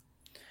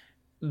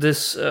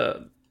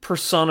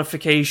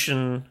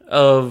personification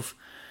of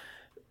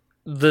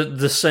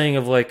the saying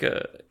of like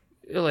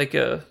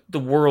the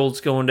world's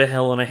going to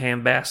hell in a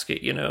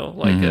handbasket,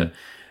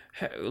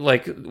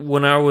 like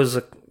when I was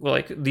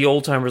the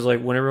old timers,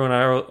 like whenever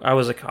I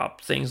was a cop,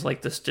 things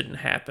like this didn't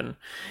happen,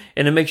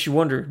 and it makes you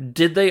wonder: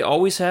 did they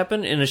always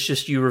happen? And it's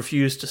just you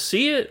refuse to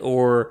see it,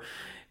 or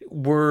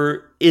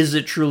is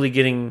it truly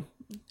getting?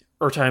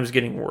 Or times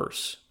getting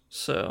worse.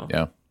 So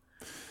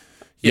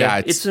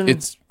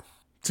it's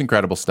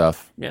incredible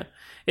stuff. Yeah,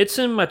 it's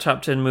in my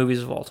top 10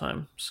 movies of all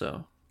time.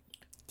 So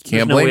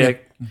can't blame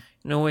it.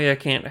 No way I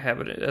can't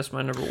have it. That's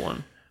my number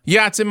 1.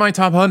 Yeah, it's in my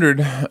top 100.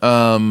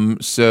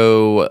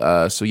 So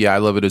yeah, I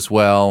love it as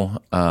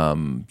well.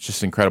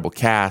 Just incredible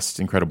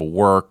cast, incredible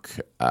work.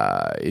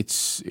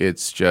 It's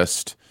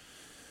just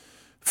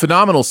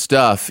phenomenal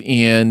stuff.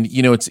 And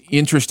it's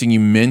interesting you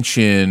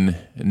mention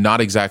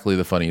not exactly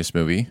the funniest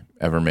movie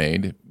ever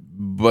made,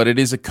 but it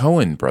is a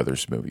Coen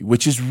Brothers movie,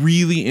 which is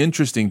really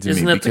interesting to me.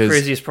 Isn't that the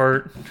craziest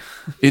part?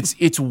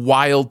 It's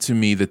wild to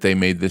me that they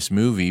made this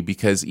movie,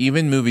 because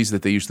even movies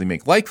that they usually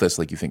make like this,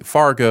 like you think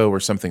Fargo or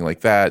something like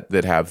that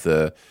have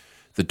the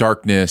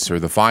darkness or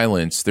the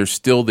violence, there's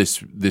still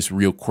this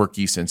real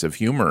quirky sense of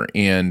humor,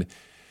 and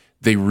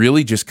they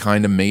really just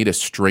kind of made a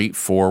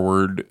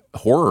straightforward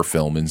horror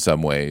film in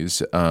some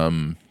ways.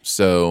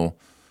 So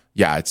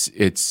yeah,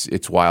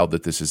 it's wild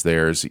that this is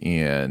theirs,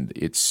 and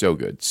it's so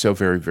good, so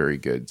very, very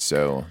good.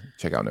 So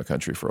check out No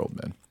Country for Old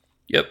Men.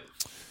 Yep.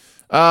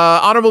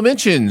 Honorable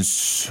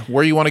mentions.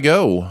 Where you want to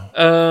go?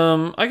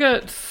 I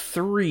got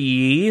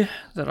 3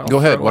 that I'll go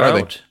ahead. What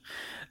out.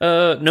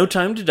 Are they? No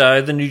Time to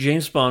Die, the new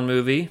James Bond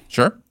movie.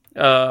 Sure.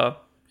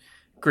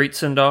 Great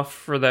send off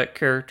for that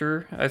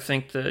character. I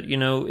think that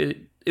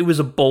it was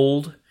a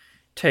bold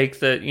take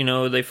that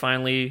they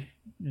finally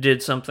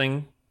did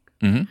something.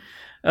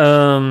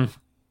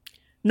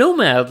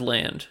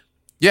 Nomadland.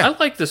 Yeah, I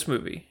like this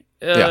movie.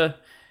 Yeah.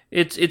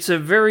 It's a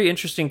very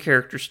interesting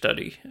character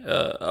study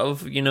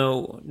of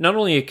not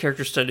only a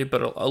character study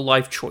but a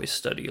life choice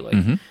study.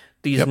 Like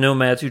these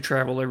nomads who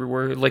travel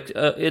everywhere. Like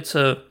it's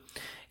a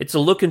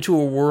look into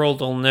a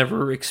world I'll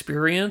never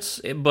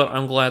experience, but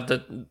I'm glad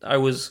that I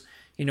was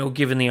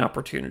given the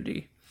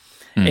opportunity.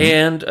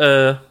 And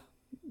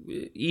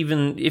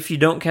even if you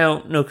don't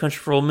count No Country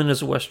for Old Men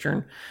as a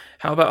Western,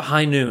 how about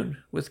High Noon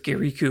with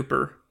Gary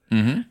Cooper?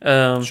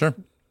 Sure.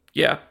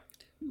 Yeah.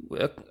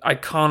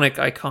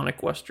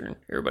 Iconic Western.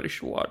 Everybody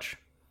should watch.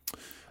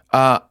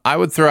 I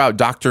would throw out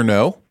Dr.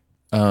 No.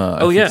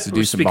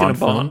 Speaking of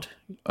Bond.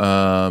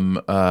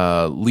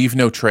 Leave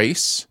No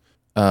Trace,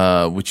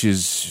 which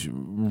is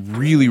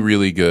really,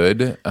 really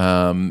good.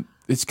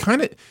 It's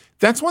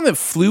that's one that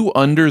flew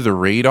under the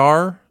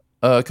radar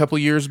a couple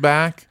years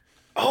back.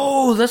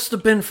 Oh, that's the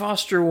Ben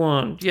Foster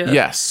one. Yeah.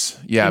 Yes.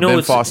 Yeah,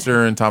 Ben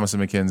Foster and Thomasin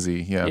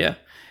McKenzie. Yeah. Yeah.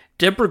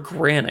 Deborah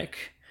Granick,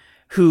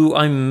 who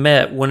I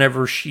met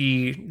whenever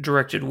she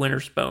directed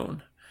Winter's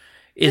Bone.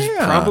 is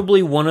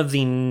probably one of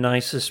the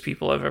nicest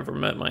people I've ever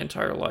met in my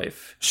entire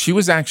life. She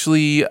was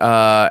actually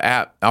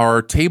at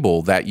our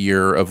table that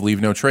year of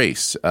Leave No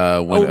Trace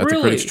at the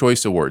Critics'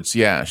 Choice Awards.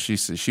 Yeah,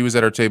 she was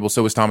at our table.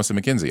 So was Thomas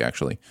and McKenzie,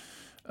 actually.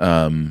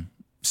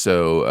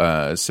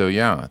 So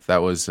yeah,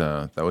 that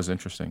was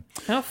interesting.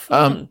 How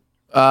fun.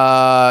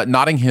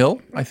 Notting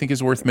Hill, I think,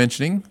 is worth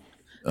mentioning.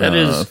 That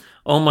is,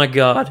 oh my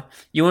God.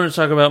 You want to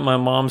talk about my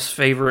mom's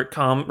favorite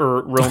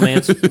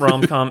romance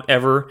rom-com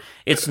ever?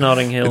 It's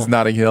Notting Hill. It's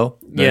Notting Hill?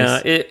 Nice.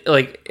 Yeah, it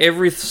like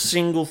every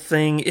single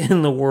thing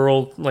in the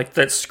world like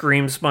that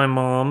screams my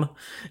mom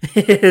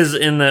is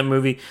in that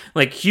movie.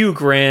 Like Hugh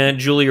Grant,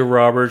 Julia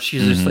Roberts,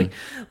 she's just like,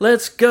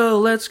 let's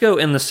go.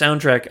 And the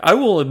soundtrack, I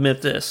will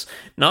admit this,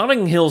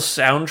 Notting Hill's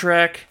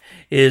soundtrack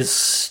is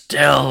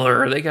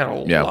stellar. They got a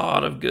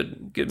lot of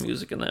good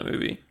music in that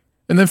movie.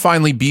 And then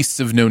finally, Beasts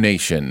of No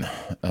Nation,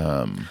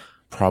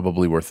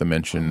 probably worth a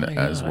mention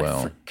as well.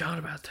 I forgot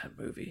about that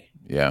movie.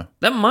 Yeah.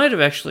 That might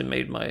have actually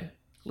made my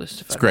list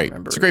if I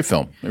remember. It's a great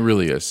film. It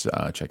really is.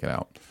 Check it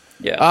out.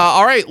 Yeah.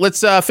 All right, let's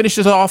finish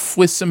this off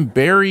with some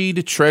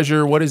buried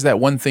treasure. What is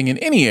that one thing in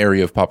any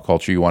area of pop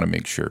culture you want to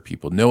make sure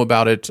people know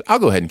about it? I'll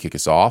go ahead and kick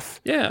us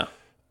off. Yeah.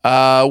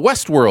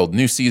 Westworld,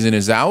 new season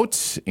is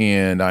out,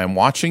 and I'm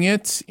watching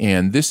it,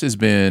 and this has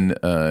been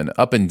an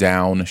up and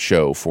down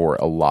show for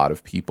a lot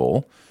of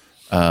people.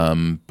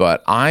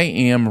 But I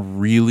am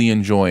really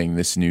enjoying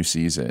this new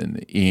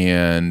season,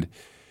 and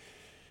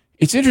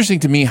it's interesting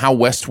to me how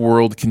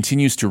Westworld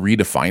continues to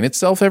redefine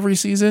itself every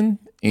season,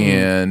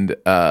 and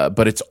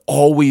but it's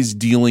always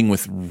dealing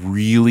with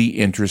really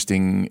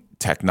interesting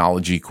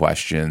technology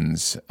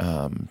questions.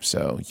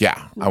 So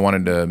yeah, I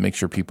wanted to make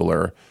sure people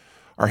are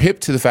hip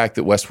to the fact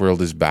that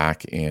Westworld is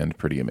back and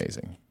pretty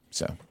amazing.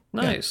 So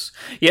nice.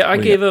 Yeah, I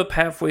gave up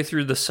halfway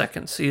through the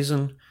second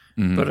season.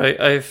 But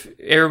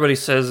everybody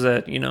says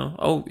that,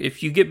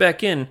 if you get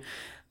back in,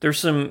 there's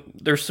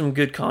some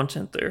good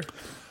content there.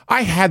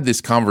 I had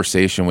this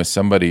conversation with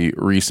somebody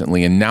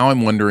recently, and now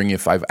I'm wondering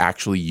if I've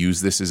actually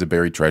used this as a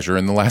buried treasure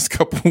in the last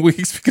couple of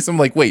weeks, because I'm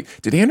like, wait,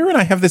 did Andrew and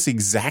I have this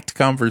exact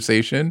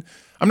conversation?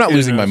 I'm not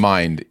losing my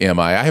mind, am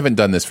I? I haven't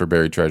done this for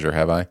buried treasure,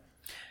 have I?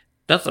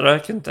 Not that I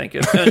can think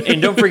of.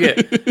 And don't forget,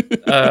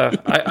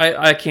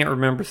 I can't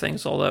remember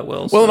things all that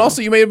well. Well, and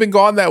also you may have been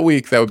gone that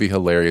week. That would be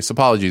hilarious.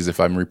 Apologies if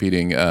I'm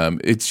repeating.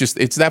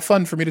 It's that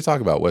fun for me to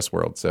talk about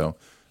Westworld. So,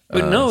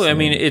 but no, I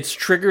mean, it's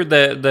triggered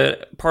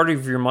that part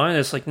of your mind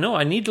that's like, no,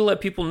 I need to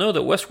let people know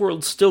that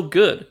Westworld's still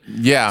good.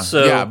 Yeah,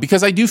 yeah,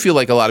 because I do feel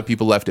like a lot of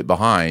people left it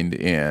behind,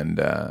 and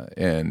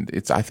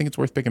I think it's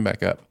worth picking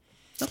back up.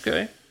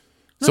 Okay.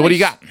 So what do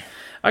you got?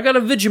 I got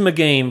a Vigima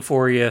game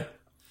for you.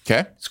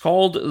 Okay. It's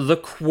called The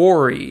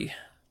Quarry.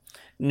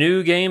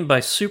 New game by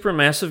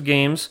Supermassive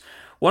Games.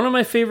 One of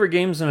my favorite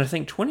games in, I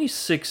think,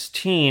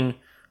 2016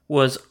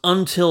 was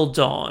Until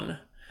Dawn.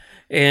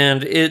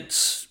 And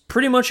it's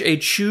pretty much a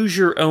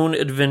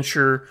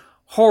choose-your-own-adventure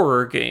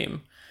horror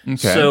game. Okay.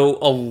 So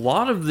a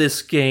lot of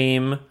this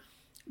game,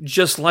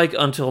 just like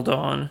Until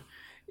Dawn,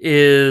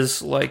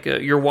 is like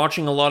you're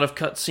watching a lot of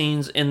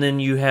cutscenes and then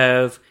you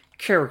have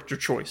character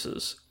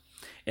choices.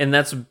 And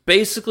that's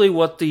basically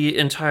what the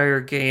entire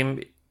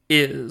game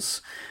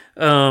is.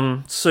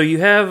 So you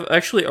have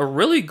actually a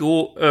really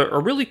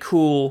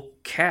cool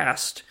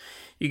cast.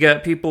 You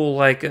got people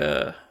like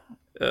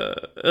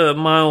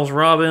Miles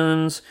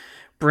Robbins,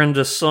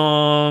 Brenda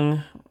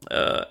Song,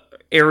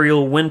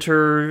 Ariel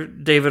Winter,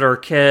 David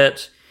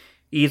Arquette,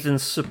 Ethan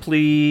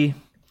Suplee.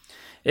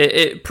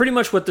 It pretty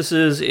much what this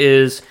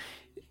is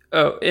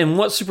and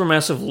what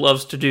Supermassive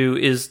loves to do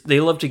is they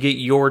love to get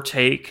your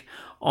take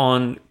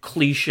on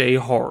cliche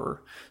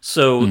horror.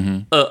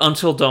 So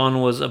Until Dawn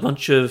was a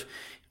bunch of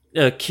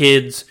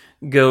kids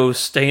go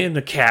stay in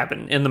a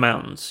cabin in the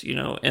mountains,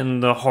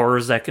 and the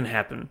horrors that can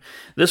happen.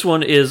 This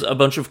one is a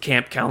bunch of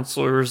camp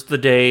counselors the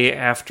day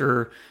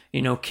after,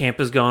 camp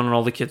is gone and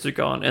all the kids are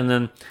gone. And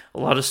then a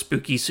lot of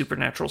spooky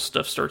supernatural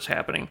stuff starts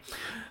happening.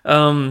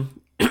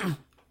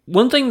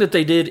 One thing that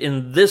they did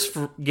in this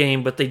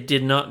game, but they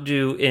did not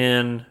do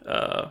in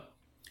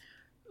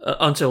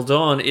Until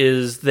Dawn,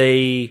 is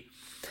they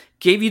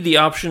gave you the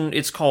option.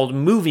 It's called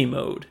movie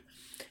mode.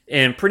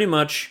 And pretty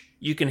much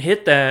you can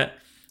hit that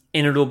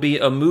and it'll be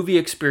a movie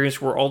experience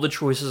where all the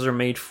choices are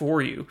made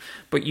for you.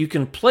 But you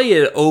can play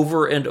it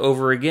over and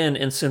over again.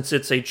 And since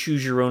it's a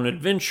choose your own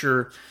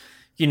adventure,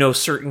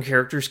 certain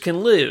characters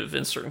can live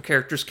and certain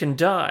characters can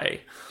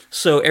die.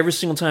 So every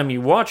single time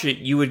you watch it,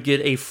 you would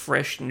get a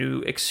fresh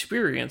new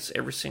experience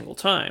every single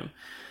time.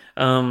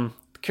 The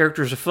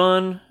characters are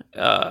fun.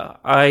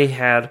 I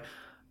had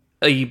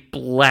a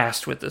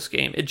blast with this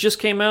game. It just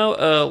came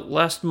out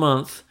last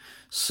month,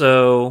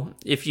 so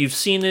if you've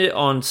seen it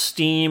on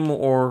Steam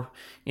or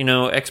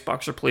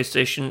Xbox or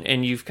PlayStation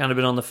and you've kind of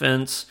been on the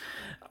fence,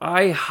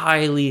 I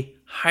highly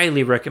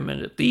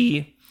recommend it.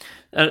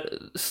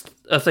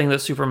 A thing that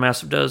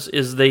Supermassive does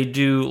is they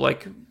do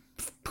like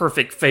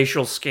perfect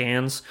facial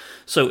scans,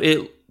 so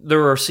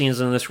there are scenes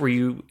in this where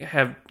you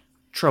have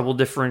trouble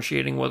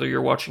differentiating whether you're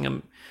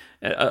watching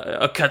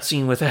a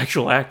cutscene with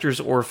actual actors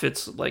or if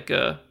it's like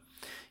a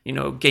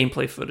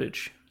gameplay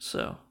footage.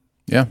 So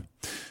yeah.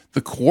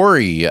 The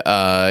Quarry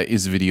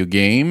is a video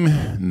game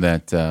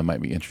that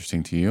might be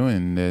interesting to you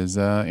and is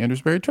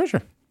Andrew's buried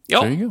treasure. Yep.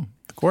 So there you go.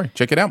 The Quarry.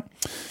 Check it out.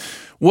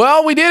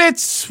 Well, we did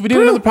it. We did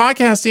another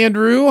podcast,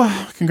 Andrew.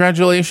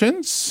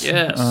 Congratulations.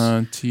 Yes.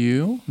 To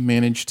you.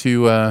 Managed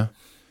to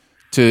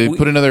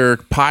put another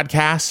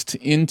podcast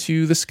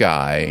into the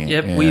sky.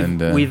 Yep,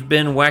 and, we've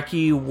been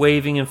wacky,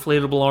 waving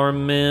inflatable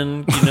arm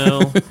men,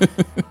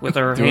 with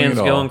our hands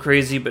going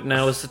crazy, but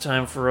now is the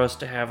time for us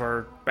to have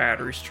our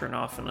batteries turn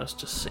off and us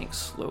to sink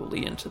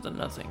slowly into the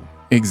nothing.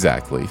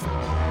 Exactly.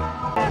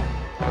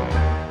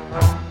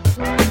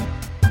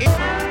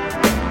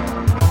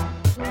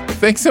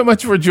 Thanks so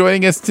much for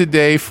joining us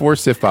today for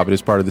Sif Pop. It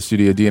is part of the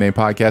Studio DNA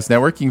Podcast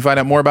Network. You can find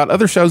out more about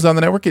other shows on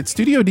the network at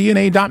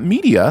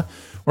studiodna.media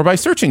or by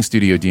searching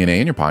Studio DNA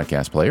in your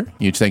podcast player.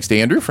 Huge thanks to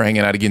Andrew for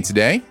hanging out again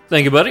today.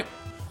 Thank you, buddy.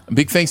 A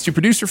big thanks to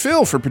producer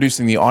Phil for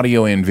producing the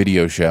audio and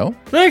video show.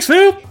 Thanks,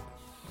 Phil.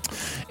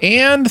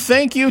 And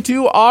thank you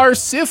to our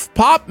Sif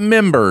Pop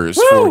members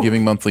for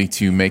giving monthly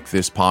to make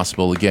this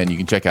possible. Again, you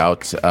can check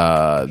out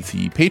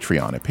the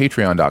Patreon at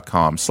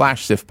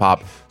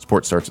patreon.com/SifPop.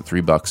 Support starts at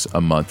 $3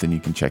 a month, and you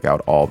can check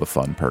out all the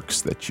fun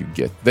perks that you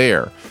get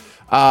there.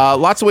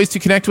 Lots of ways to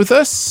connect with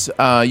us.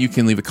 You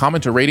can leave a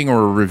comment, a rating,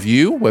 or a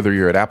review, whether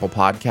you're at Apple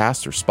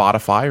Podcasts or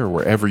Spotify or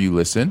wherever you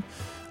listen.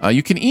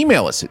 You can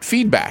email us at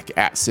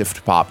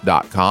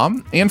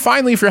feedback@siftpop.com. And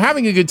finally, if you're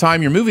having a good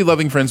time, your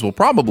movie-loving friends will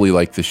probably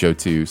like the show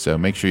too, so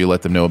make sure you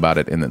let them know about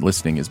it, and that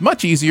listening is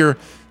much easier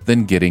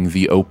than getting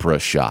the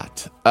Oprah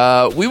shot.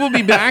 We will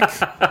be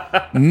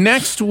back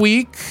next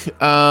week,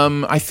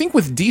 I think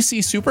with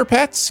DC Super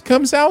Pets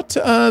comes out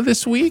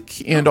this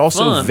week, and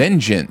also fun.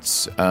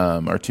 Vengeance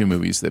are two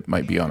movies that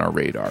might be on our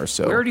radar.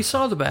 So We already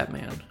saw the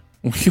Batman.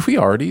 We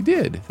already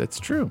did. That's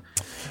true.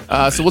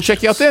 So we'll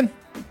check you out then.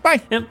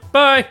 Bye. Yep,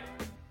 bye.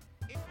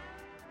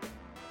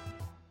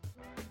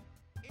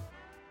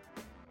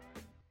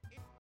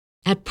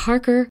 At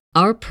Parker,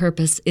 our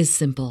purpose is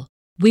simple.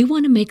 We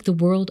want to make the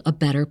world a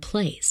better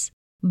place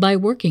by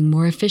working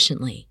more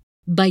efficiently,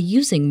 by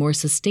using more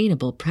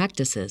sustainable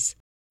practices,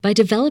 by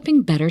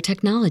developing better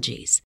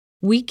technologies.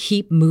 We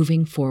keep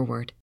moving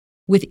forward.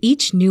 With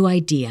each new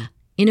idea,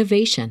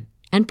 innovation,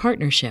 and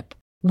partnership,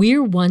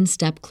 we're one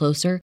step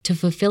closer to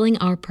fulfilling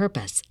our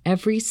purpose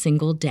every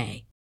single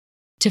day.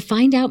 To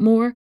find out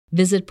more,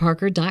 visit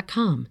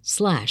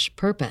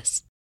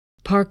parker.com/purpose.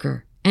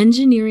 Parker,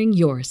 engineering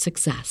your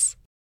success.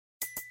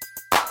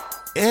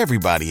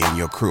 Everybody in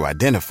your crew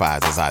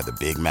identifies as either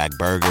Big Mac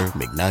Burger,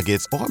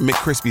 McNuggets, or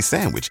McCrispy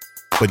Sandwich.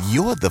 But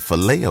you're the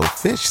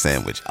Filet-O-Fish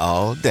Sandwich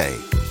all day.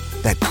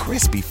 That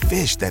crispy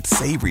fish, that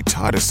savory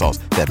tartar sauce,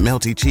 that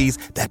melty cheese,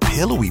 that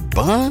pillowy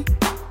bun.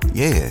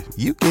 Yeah,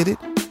 you get it.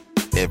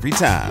 Every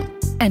time.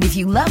 And if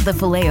you love the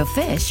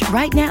Filet-O-Fish,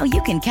 right now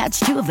you can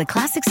catch two of the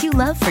classics you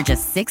love for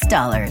just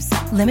 $6.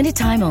 Limited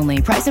time only.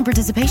 Price and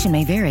participation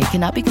may vary.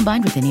 Cannot be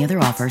combined with any other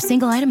offer.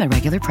 Single item at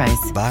regular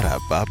price.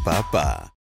 Ba-da-ba-ba-ba.